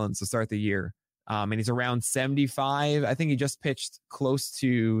the Marlins to start the year. And he's around 75. I think he just pitched close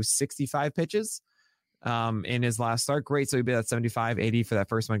to 65 pitches in his last start. Great. So he'll be at 75, 80 for that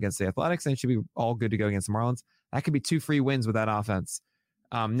first one against the Athletics, and it should be all good to go against the Marlins. That could be 2 free wins with that offense.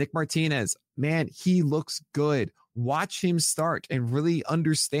 Nick Martinez, man, he looks good. Watch him start and really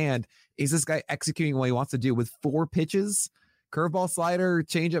understand, is this guy executing what he wants to do with 4 pitches? Curveball, slider,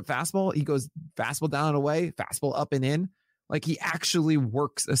 changeup, fastball. He goes fastball down and away, fastball up and in. Like, he actually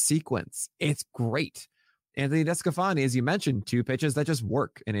works a sequence. It's great. Anthony Descafani, as you mentioned, 2 pitches that just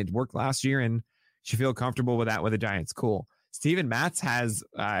work. And it worked last year, and you feel comfortable with that with the Giants. Cool. Steven Matz has,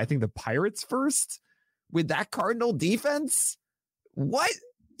 I think, the Pirates first with that Cardinal defense. What?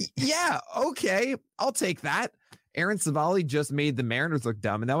 Yeah, okay. I'll take that. Aaron Savale just made the Mariners look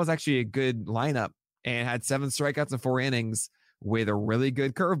dumb, and that was actually a good lineup and had 7 strikeouts in 4 innings with a really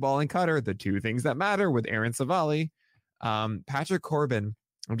good curveball and cutter, the 2 things that matter with Aaron Savale. Patrick Corbin,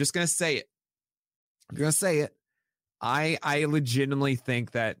 I'm just going to say it. I legitimately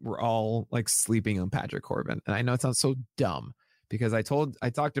think that we're all like sleeping on Patrick Corbin. And I know it sounds so dumb because I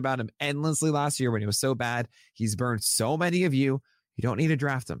talked about him endlessly last year when he was so bad. He's burned so many of you. You don't need to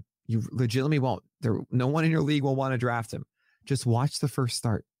draft him. You legitimately won't. No one in your league will want to draft him. Just watch the first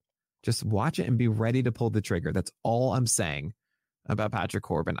start. Just watch it and be ready to pull the trigger. That's all I'm saying about Patrick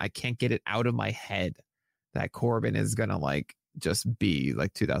Corbin. I can't get it out of my head that Corbin is going to like just be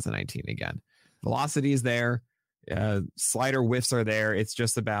like 2019 again. Velocity is there. Slider whiffs are there. It's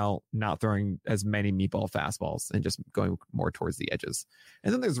just about not throwing as many meatball fastballs and just going more towards the edges.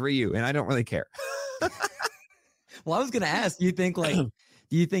 And then there's Ryu, and I don't really care. Well, I was going to ask, do you think the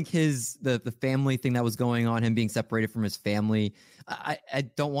family thing that was going on, him being separated from his family, I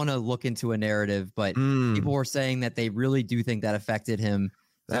don't want to look into a narrative, but people were saying that they really do think that affected him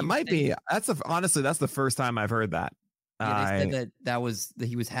That might be. Honestly, that's the first time I've heard that. Yeah, they said that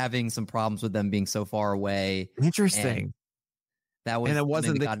he was having some problems with them being so far away. Interesting. And it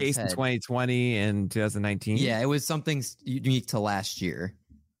wasn't the case in 2020 and 2019. Yeah, it was something unique to last year.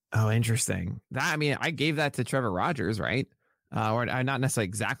 Oh, interesting. I gave that to Trevor Rogers, right? Or not necessarily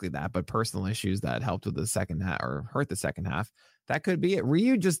exactly that, but personal issues that helped with the second half or hurt the second half. That could be it.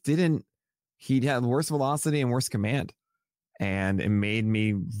 Ryu just didn't. He had worse velocity and worse command, and it made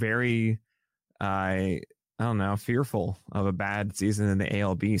me very, I don't know, fearful of a bad season in the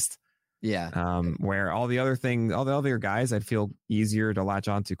AL Beast. Yeah. Where all the other guys, I'd feel easier to latch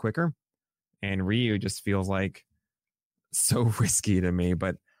onto quicker, and Ryu just feels like so risky to me.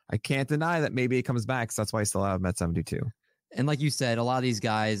 But I can't deny that maybe it comes back. So that's why I still have him at 72. And like you said, a lot of these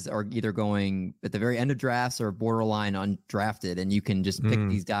guys are either going at the very end of drafts or borderline undrafted, and you can just pick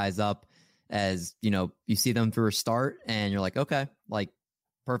these guys up as, you see them through a start and you're like, okay, like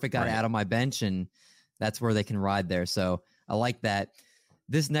perfect guy to add on my bench, and that's where they can ride there. So I like that.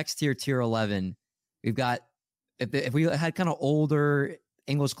 This next tier 11, we've got, if we had kind of older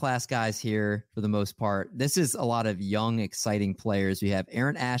English class guys here for the most part, this is a lot of young, exciting players. We have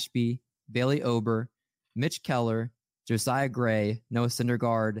Aaron Ashby, Bailey Ober, Mitch Keller, Josiah Gray, Noah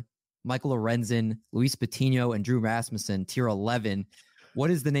Syndergaard, Michael Lorenzen, Luis Patino, and Drew Rasmussen, tier 11.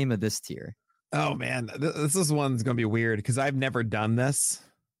 What is the name of this tier? Oh, man. This is one's going to be weird because I've never done this,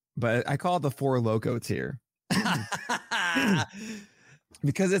 but I call it the Four Loco tier.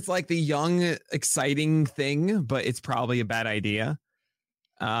 Because it's like the young, exciting thing, but it's probably a bad idea.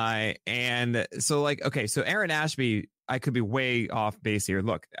 And so so Aaron Ashby, I could be way off base here.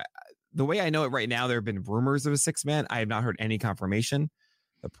 Look, the way I know it right now, there have been rumors of a 6-man. I have not heard any confirmation.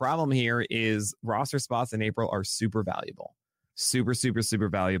 The problem here is roster spots in April are super valuable. Super, super, super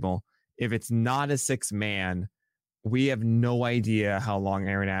valuable. If it's not a 6-man, we have no idea how long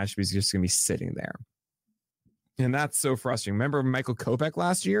Aaron Ashby is just going to be sitting there. And that's so frustrating. Remember Michael Kopech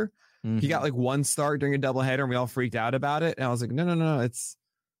last year? Mm-hmm. He got like one start during a doubleheader and we all freaked out about it. And I was like, no. It's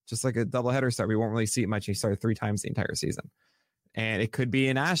just like a doubleheader start. We won't really see it much. He started 3 times the entire season. And it could be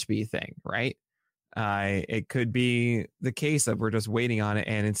an Ashby thing, right? It could be the case that we're just waiting on it.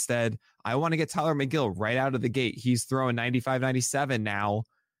 And instead, I want to get Tyler McGill right out of the gate. He's throwing 95, 97 now.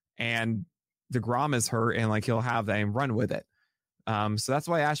 And DeGrom is hurt and like he'll have that and run with it. So that's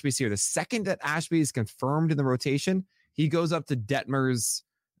why Ashby's here. The second that Ashby is confirmed in the rotation, he goes up to Detmer's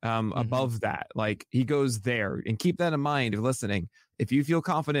above that. Like he goes there. And keep that in mind if listening. If you feel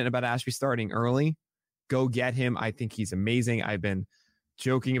confident about Ashby starting early, go get him. I think he's amazing. I've been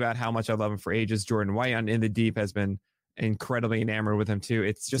joking about how much I love him for ages. Jordan White on In the Deep has been incredibly enamored with him too.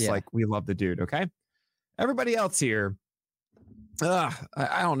 It's just like we love the dude. Okay. Everybody else here.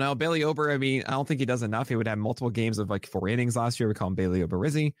 I don't know. Bailey Ober, I don't think he does enough. He would have multiple games of like 4 innings last year. We call him Bailey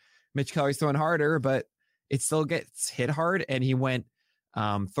Oberizzi. Mitch Keller's throwing harder, but it still gets hit hard. And he went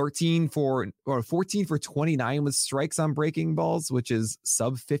 14 for 29 with strikes on breaking balls, which is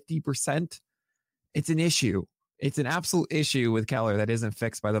sub 50%. It's an issue. It's an absolute issue with Keller that isn't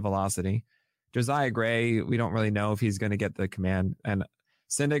fixed by the velocity. Josiah Gray, we don't really know if he's going to get the command. And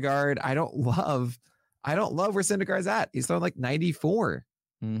Syndergaard, I don't love where Syndergaard's at. He's throwing like 94.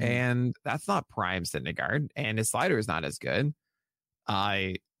 And that's not prime Syndergaard. And his slider is not as good.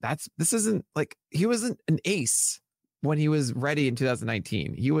 This isn't like he wasn't an ace when he was ready in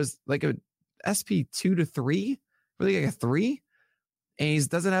 2019. He was like a SP 2 to 3, really like a 3. And he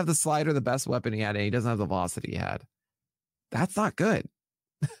doesn't have the slider, the best weapon he had, and he doesn't have the velocity he had. That's not good.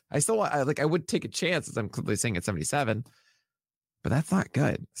 I would take a chance, as I'm clearly saying at 77, but that's not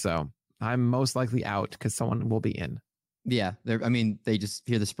good. So I'm most likely out because someone will be in. Yeah. They just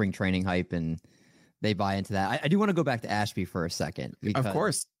hear the spring training hype and they buy into that. I do want to go back to Ashby for a second. Because, of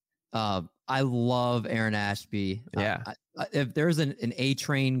course. I love Aaron Ashby. Yeah. If there's an A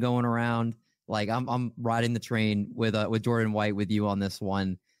train going around, like I'm riding the train with Jordan White with you on this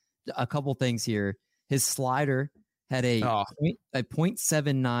one. A couple things here. His slider had a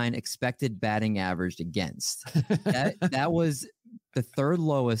 0.79 expected batting average against. That was the 3rd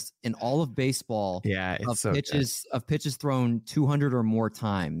lowest in all of baseball. Yeah, it's pitches thrown 200 or more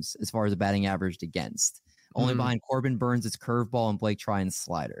times as far as the batting averaged against. Only behind Corbin Burns' curveball and Blake Trian's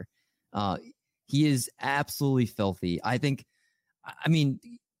slider. He is absolutely filthy.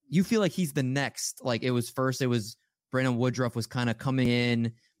 You feel like he's the next. Like it was Brandon Woodruff was kind of coming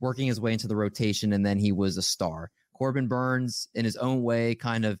in, working his way into the rotation, and then he was a star. Corbin Burns, in his own way,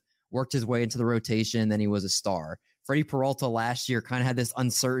 kind of worked his way into the rotation, then he was a star. Freddie Peralta last year kind of had this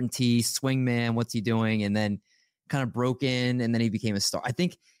uncertainty, swingman, what's he doing? And then kind of broke in, and then he became a star. I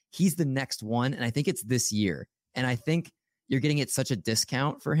think he's the next one, and I think it's this year. And I think you're getting at such a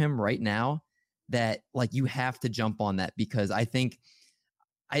discount for him right now that like you have to jump on that, because I think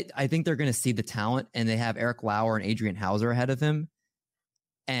they're going to see the talent, and they have Eric Lauer and Adrian Hauser ahead of him.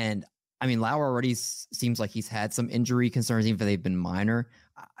 And I mean, Lauer already seems like he's had some injury concerns, even if they've been minor.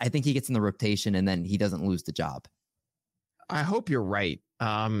 I think he gets in the rotation and then he doesn't lose the job. I hope you're right.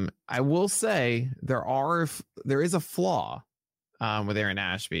 I will say there is a flaw with Aaron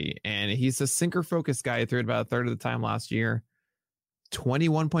Ashby, and he's a sinker focused guy. He threw it about a third of the time last year.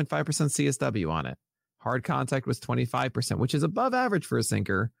 21.5% CSW on it. Hard contact was 25%, which is above average for a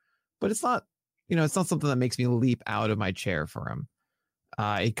sinker, but it's not, it's not something that makes me leap out of my chair for him.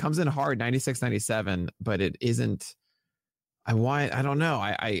 It comes in hard, 96, 97, but it isn't. I don't know.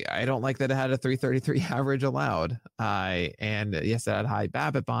 I don't like that it had a 333 average allowed. And yes, it had high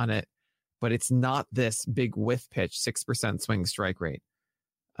BABIP on it, but it's not this big whiff pitch, 6% swing strike rate.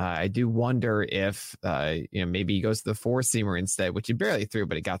 I do wonder if, maybe he goes to the four-seamer instead, which he barely threw,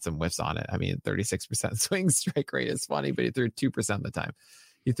 but he got some whiffs on it. I mean, 36% swing strike rate is funny, but he threw 2% of the time.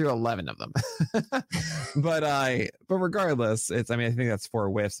 He threw 11 of them. but regardless, I think that's 4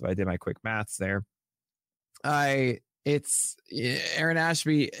 whiffs if I did my quick maths there. Aaron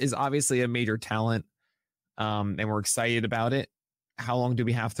Ashby is obviously a major talent, and we're excited about it. How long do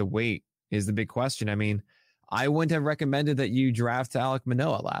we have to wait is the big question. I mean, I wouldn't have recommended that you draft Alek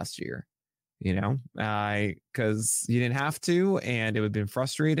Manoah last year, because you didn't have to, and it would have been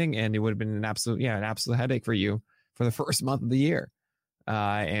frustrating, and it would have been an absolute headache for you for the first month of the year.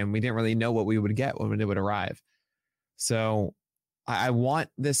 And we didn't really know what we would get when it would arrive. So I want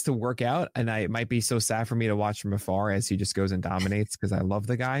this to work out, and it might be so sad for me to watch from afar as he just goes and dominates, because I love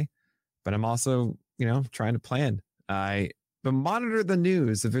the guy, but I'm also, trying to plan. But monitor the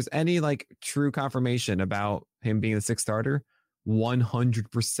news. If there's any like true confirmation about him being the 6th starter,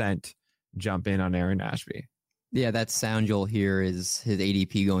 100% jump in on Aaron Ashby. Yeah, that sound you'll hear is his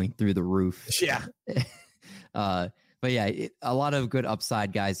ADP going through the roof. Yeah. But yeah, a lot of good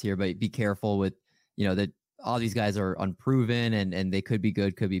upside guys here, but be careful with, that all these guys are unproven and they could be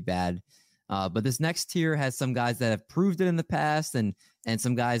good, could be bad. But this next tier has some guys that have proved it in the past and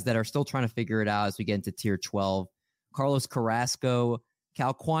some guys that are still trying to figure it out as we get into tier 12. Carlos Carrasco,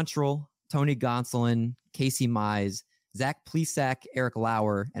 Cal Quantrill, Tony Gonsolin, Casey Mize, Zach Plesac, Eric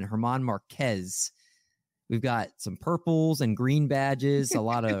Lauer, and Herman Marquez. We've got some purples and green badges, a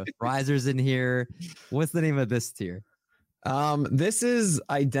lot of risers in here. What's the name of this tier? This is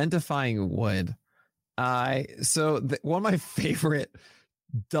Identifying Wood. One of my favorite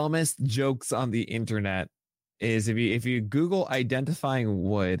dumbest jokes on the internet is if you Google Identifying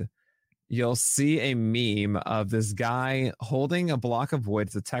Wood, you'll see a meme of this guy holding a block of wood.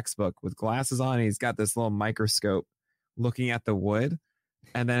 It's a textbook with glasses on. And he's got this little microscope looking at the wood,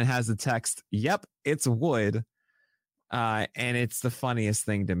 and then it has the text, "Yep, it's wood." And it's the funniest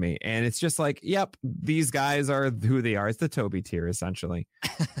thing to me. And it's just like, yep, these guys are who they are. It's the Toby tier, essentially.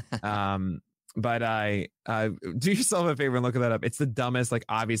 But do yourself a favor and look that up. It's the dumbest. Like,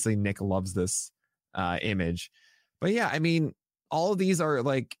 obviously, Nick loves this image. But yeah, I mean, all of these are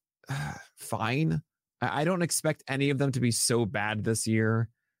like fine. I don't expect any of them to be so bad this year.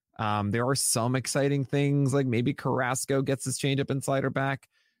 There are some exciting things, like maybe Carrasco gets his changeup and slider back.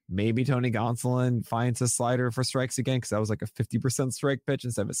 Maybe Tony Gonsolin finds his slider for strikes again, because that was like a 50% strike pitch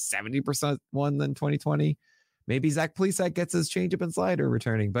instead of a 70% one in 2020. Maybe Zach Plesac gets his changeup and slider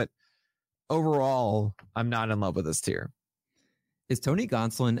returning. But overall, I'm not in love with this tier. Is Tony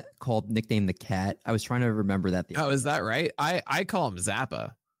Gonsolin nicknamed the Cat? I was trying to remember that. Is that right? I call him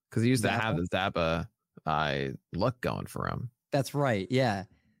Zappa, because he used to have the Zappa look going for him. That's right. Yeah,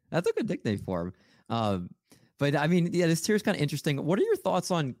 that's a good nickname for him. But I mean, yeah, this tier is kind of interesting. What are your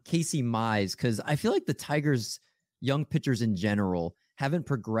thoughts on Casey Mize? Because I feel like the Tigers' young pitchers in general haven't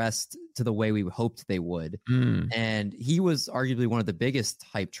progressed to the way we hoped they would. And he was arguably one of the biggest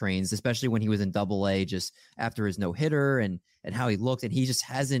hype trains, especially when he was in Double-A, just after his no-hitter and how he looked. And he just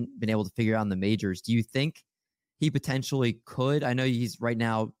hasn't been able to figure out in the majors. Do you think he potentially could? I know he's right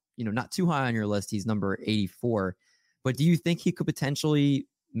now, not too high on your list. He's number 84. But do you think he could potentially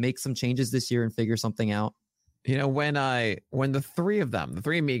make some changes this year and figure something out? When the three of them, the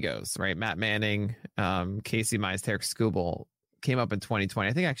three amigos, right? Matt Manning, Casey Mize, Tarik Skubal came up in 2020.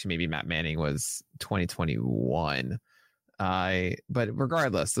 I think actually maybe Matt Manning was 2021. But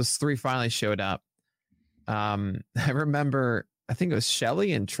regardless, those three finally showed up. I remember, I think it was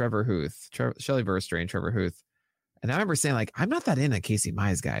Shelly and Trevor Huth, Shelly Verstre and Trevor Huth. And I remember saying, like, I'm not that into Casey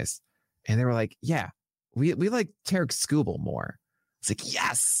Mize, guys. And they were like, yeah, we like Tarik Skubal more. It's like,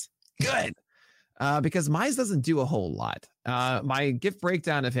 yes, good. Because Mize doesn't do a whole lot. My gift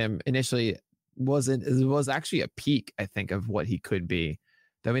breakdown of him initially was actually a peak, I think, of what he could be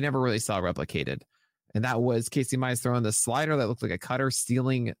that we never really saw replicated. And that was Casey Mize throwing the slider that looked like a cutter,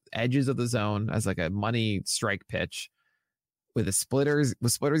 stealing edges of the zone as like a money strike pitch with splitters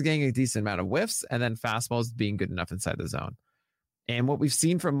getting a decent amount of whiffs, and then fastballs being good enough inside the zone. And what we've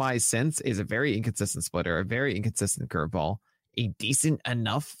seen from Mize since is a very inconsistent splitter, a very inconsistent curveball, a decent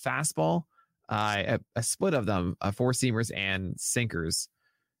enough fastball, a split of them, four seamers and sinkers.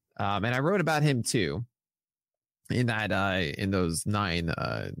 And I wrote about him too in those 9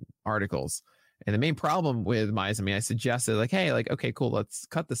 articles. And the main problem with Mize, I suggested like, hey, like, okay, cool, let's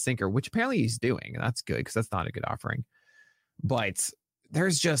cut the sinker, which apparently he's doing. And that's good because that's not a good offering. But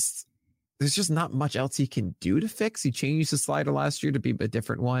there's just not much else he can do to fix. He changed the slider last year to be a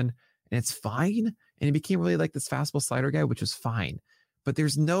different one, and it's fine. And he became really like this fastball slider guy, which was fine. But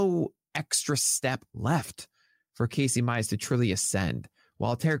there's no extra step left for Casey Mize to truly ascend.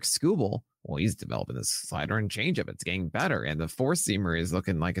 While Tarek Skubal, well, he's developing this slider and changeup. It's getting better. And the four-seamer is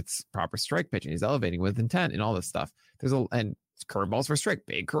looking like it's proper strike pitch, and he's elevating with intent and all this stuff. And curveballs for strike,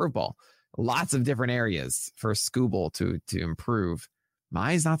 big curveball. Lots of different areas for Skubal to improve.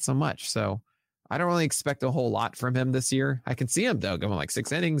 Mize, not so much. So I don't really expect a whole lot from him this year. I can see him, though, going like 6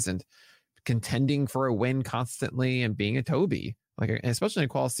 innings and contending for a win constantly and being a Toby. Like, especially in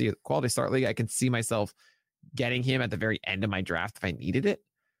a quality start league, I can see myself getting him at the very end of my draft if I needed it.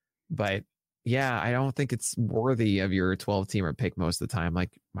 But yeah, I don't think it's worthy of your 12-teamer pick most of the time.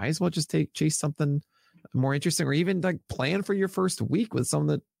 Like, might as well just chase something more interesting, or even like plan for your first week with some of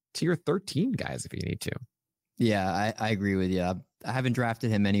the tier 13 guys if you need to. Yeah, I agree with you. I haven't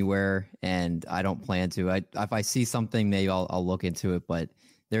drafted him anywhere, and I don't plan to. If I see something, maybe I'll look into it. But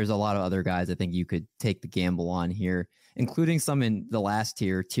there's a lot of other guys I think you could take the gamble on here, including some in the last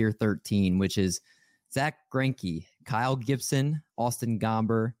tier 13, which is Zach Greinke, Kyle Gibson, Austin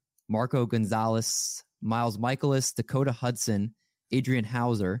Gomber, Marco Gonzalez, Miles Michaelis, Dakota Hudson, Adrian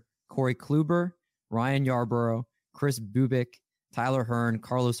Hauser, Corey Kluber, Ryan Yarborough, Chris Bubik, Tyler Hearn,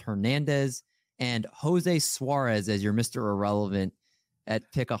 Carlos Hernandez, and Jose Suarez as your Mr. Irrelevant at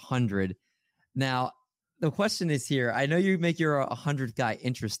pick 100. Now, the question is here. I know you make your 100th guy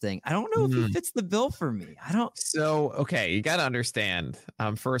interesting. I don't know if he fits the bill for me. I don't. So, okay, you got to understand.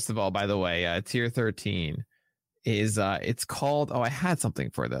 First of all, by the way, tier 13 is it's called. Oh, I had something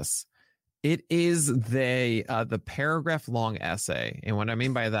for this. It is the paragraph long essay, and what I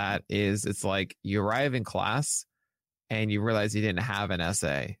mean by that is it's like you arrive in class and you realize you didn't have an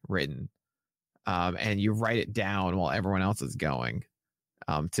essay written, and you write it down while everyone else is going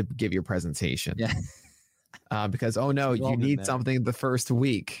to give your presentation. Yeah. Because, oh no, you need something the first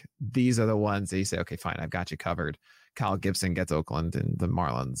week. These are the ones that you say, okay, fine, I've got you covered. Kyle Gibson gets Oakland and the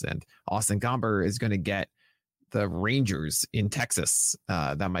Marlins, and Austin Gomber is going to get the Rangers in Texas.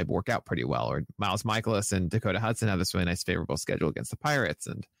 That might work out pretty well. Or Miles Michaelis and Dakota Hudson have this really nice favorable schedule against the Pirates,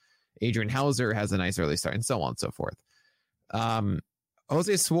 and Adrian Hauser has a nice early start, and so on and so forth.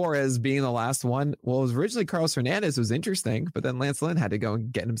 Jose Suarez being the last one. Well, it was originally Carlos Hernandez was interesting, but then Lance Lynn had to go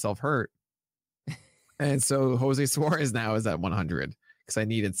and get himself hurt. And so Jose Suarez now is at 100 because I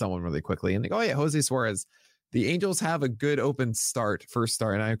needed someone really quickly. And they go, oh yeah, Jose Suarez. The Angels have a good open first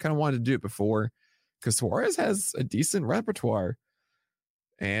start. And I kind of wanted to do it before because Suarez has a decent repertoire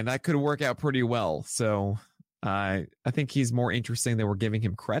and that could work out pretty well. So I think he's more interesting than we're giving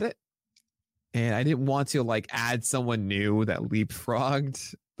him credit. And I didn't want to like add someone new that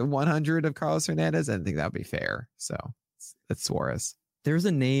leapfrogged the 100 of Carlos Hernandez. I didn't think that would be fair. So it's Suarez. There's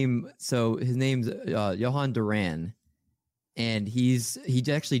a name. So his name's Johan Duran, and he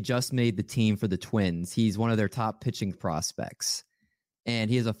actually just made the team for the Twins. He's one of their top pitching prospects, and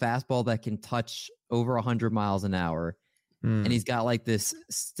he has a fastball that can touch over 100 miles an hour. And he's got like this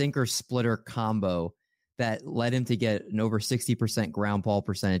stinker splitter combo that led him to get an over 60% ground ball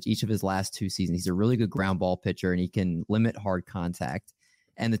percentage each of his last 2 seasons. He's a really good ground ball pitcher, and he can limit hard contact.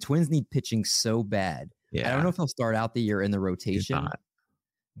 And the Twins need pitching so bad. Yeah. I don't know if he'll start out the year in the rotation,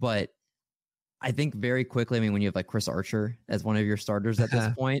 but I think very quickly, I mean, when you have like Chris Archer as one of your starters at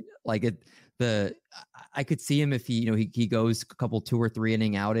this point, like I could see him if he goes a couple 2 or 3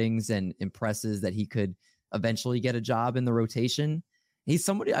 inning outings and impresses that he could eventually get a job in the rotation. He's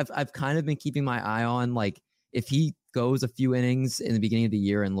somebody I've kind of been keeping my eye on. Like if he goes a few innings in the beginning of the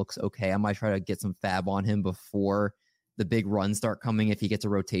year and looks okay, I might try to get some fab on him before the big runs start coming if he gets a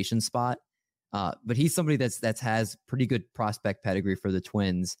rotation spot. But he's somebody that's has pretty good prospect pedigree for the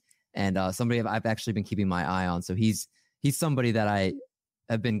Twins, and somebody I've actually been keeping my eye on. So he's somebody that I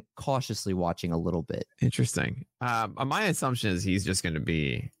have been cautiously watching a little bit. Interesting. My assumption is he's just going to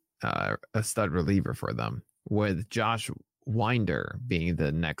be a stud reliever for them, with Josh Winder being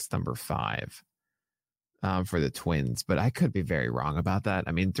the next number 5. for the Twins, but I could be very wrong about that.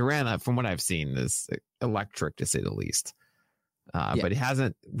 I mean, Duran, from what I've seen, is electric to say the least. But he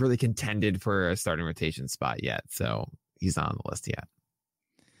hasn't really contended for a starting rotation spot yet, so he's not on the list yet.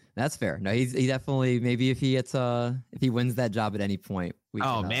 That's fair. No, he definitely, maybe if he wins that job at any point.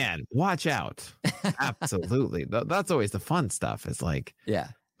 Man, watch out. Absolutely. That's always the fun stuff. Is like, yeah.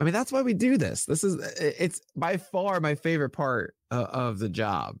 I mean, that's why we do this. It's by far my favorite part of the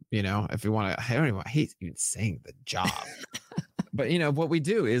job. You know, if you want to, I hate even saying the job, but you know, what we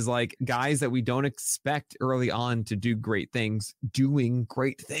do is like guys that we don't expect early on to do great things, doing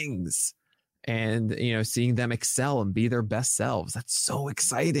great things. And, you know, seeing them excel and be their best selves. That's so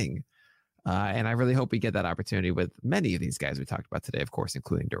exciting. And I really hope we get that opportunity with many of these guys we talked about today, of course,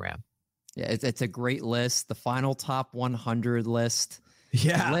 including Duran. Yeah, it's a great list. The final top 100 list.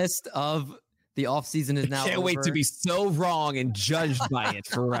 Yeah. The list of the offseason is now Can't wait to be so wrong and judged by it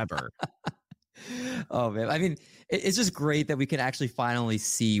forever. Oh, man. I mean, it's just great that we can actually finally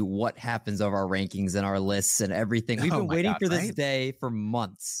see what happens of our rankings and our lists and everything. We've been waiting for this day for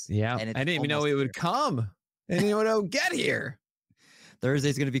months. Yeah. I didn't even know it would come. I didn't even know it would get here.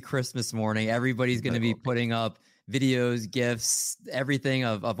 Thursday's going to be Christmas morning. Everybody's going to be putting up videos, gifts, everything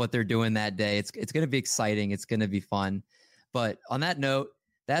of what they're doing that day. It's going to be exciting. It's going to be fun. But on that note,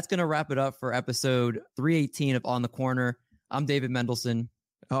 that's going to wrap it up for episode 318 of On the Corner. I'm David Mendelson.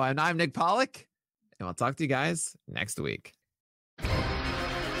 Oh, and I'm Nick Pollack. And I'll talk to you guys next week.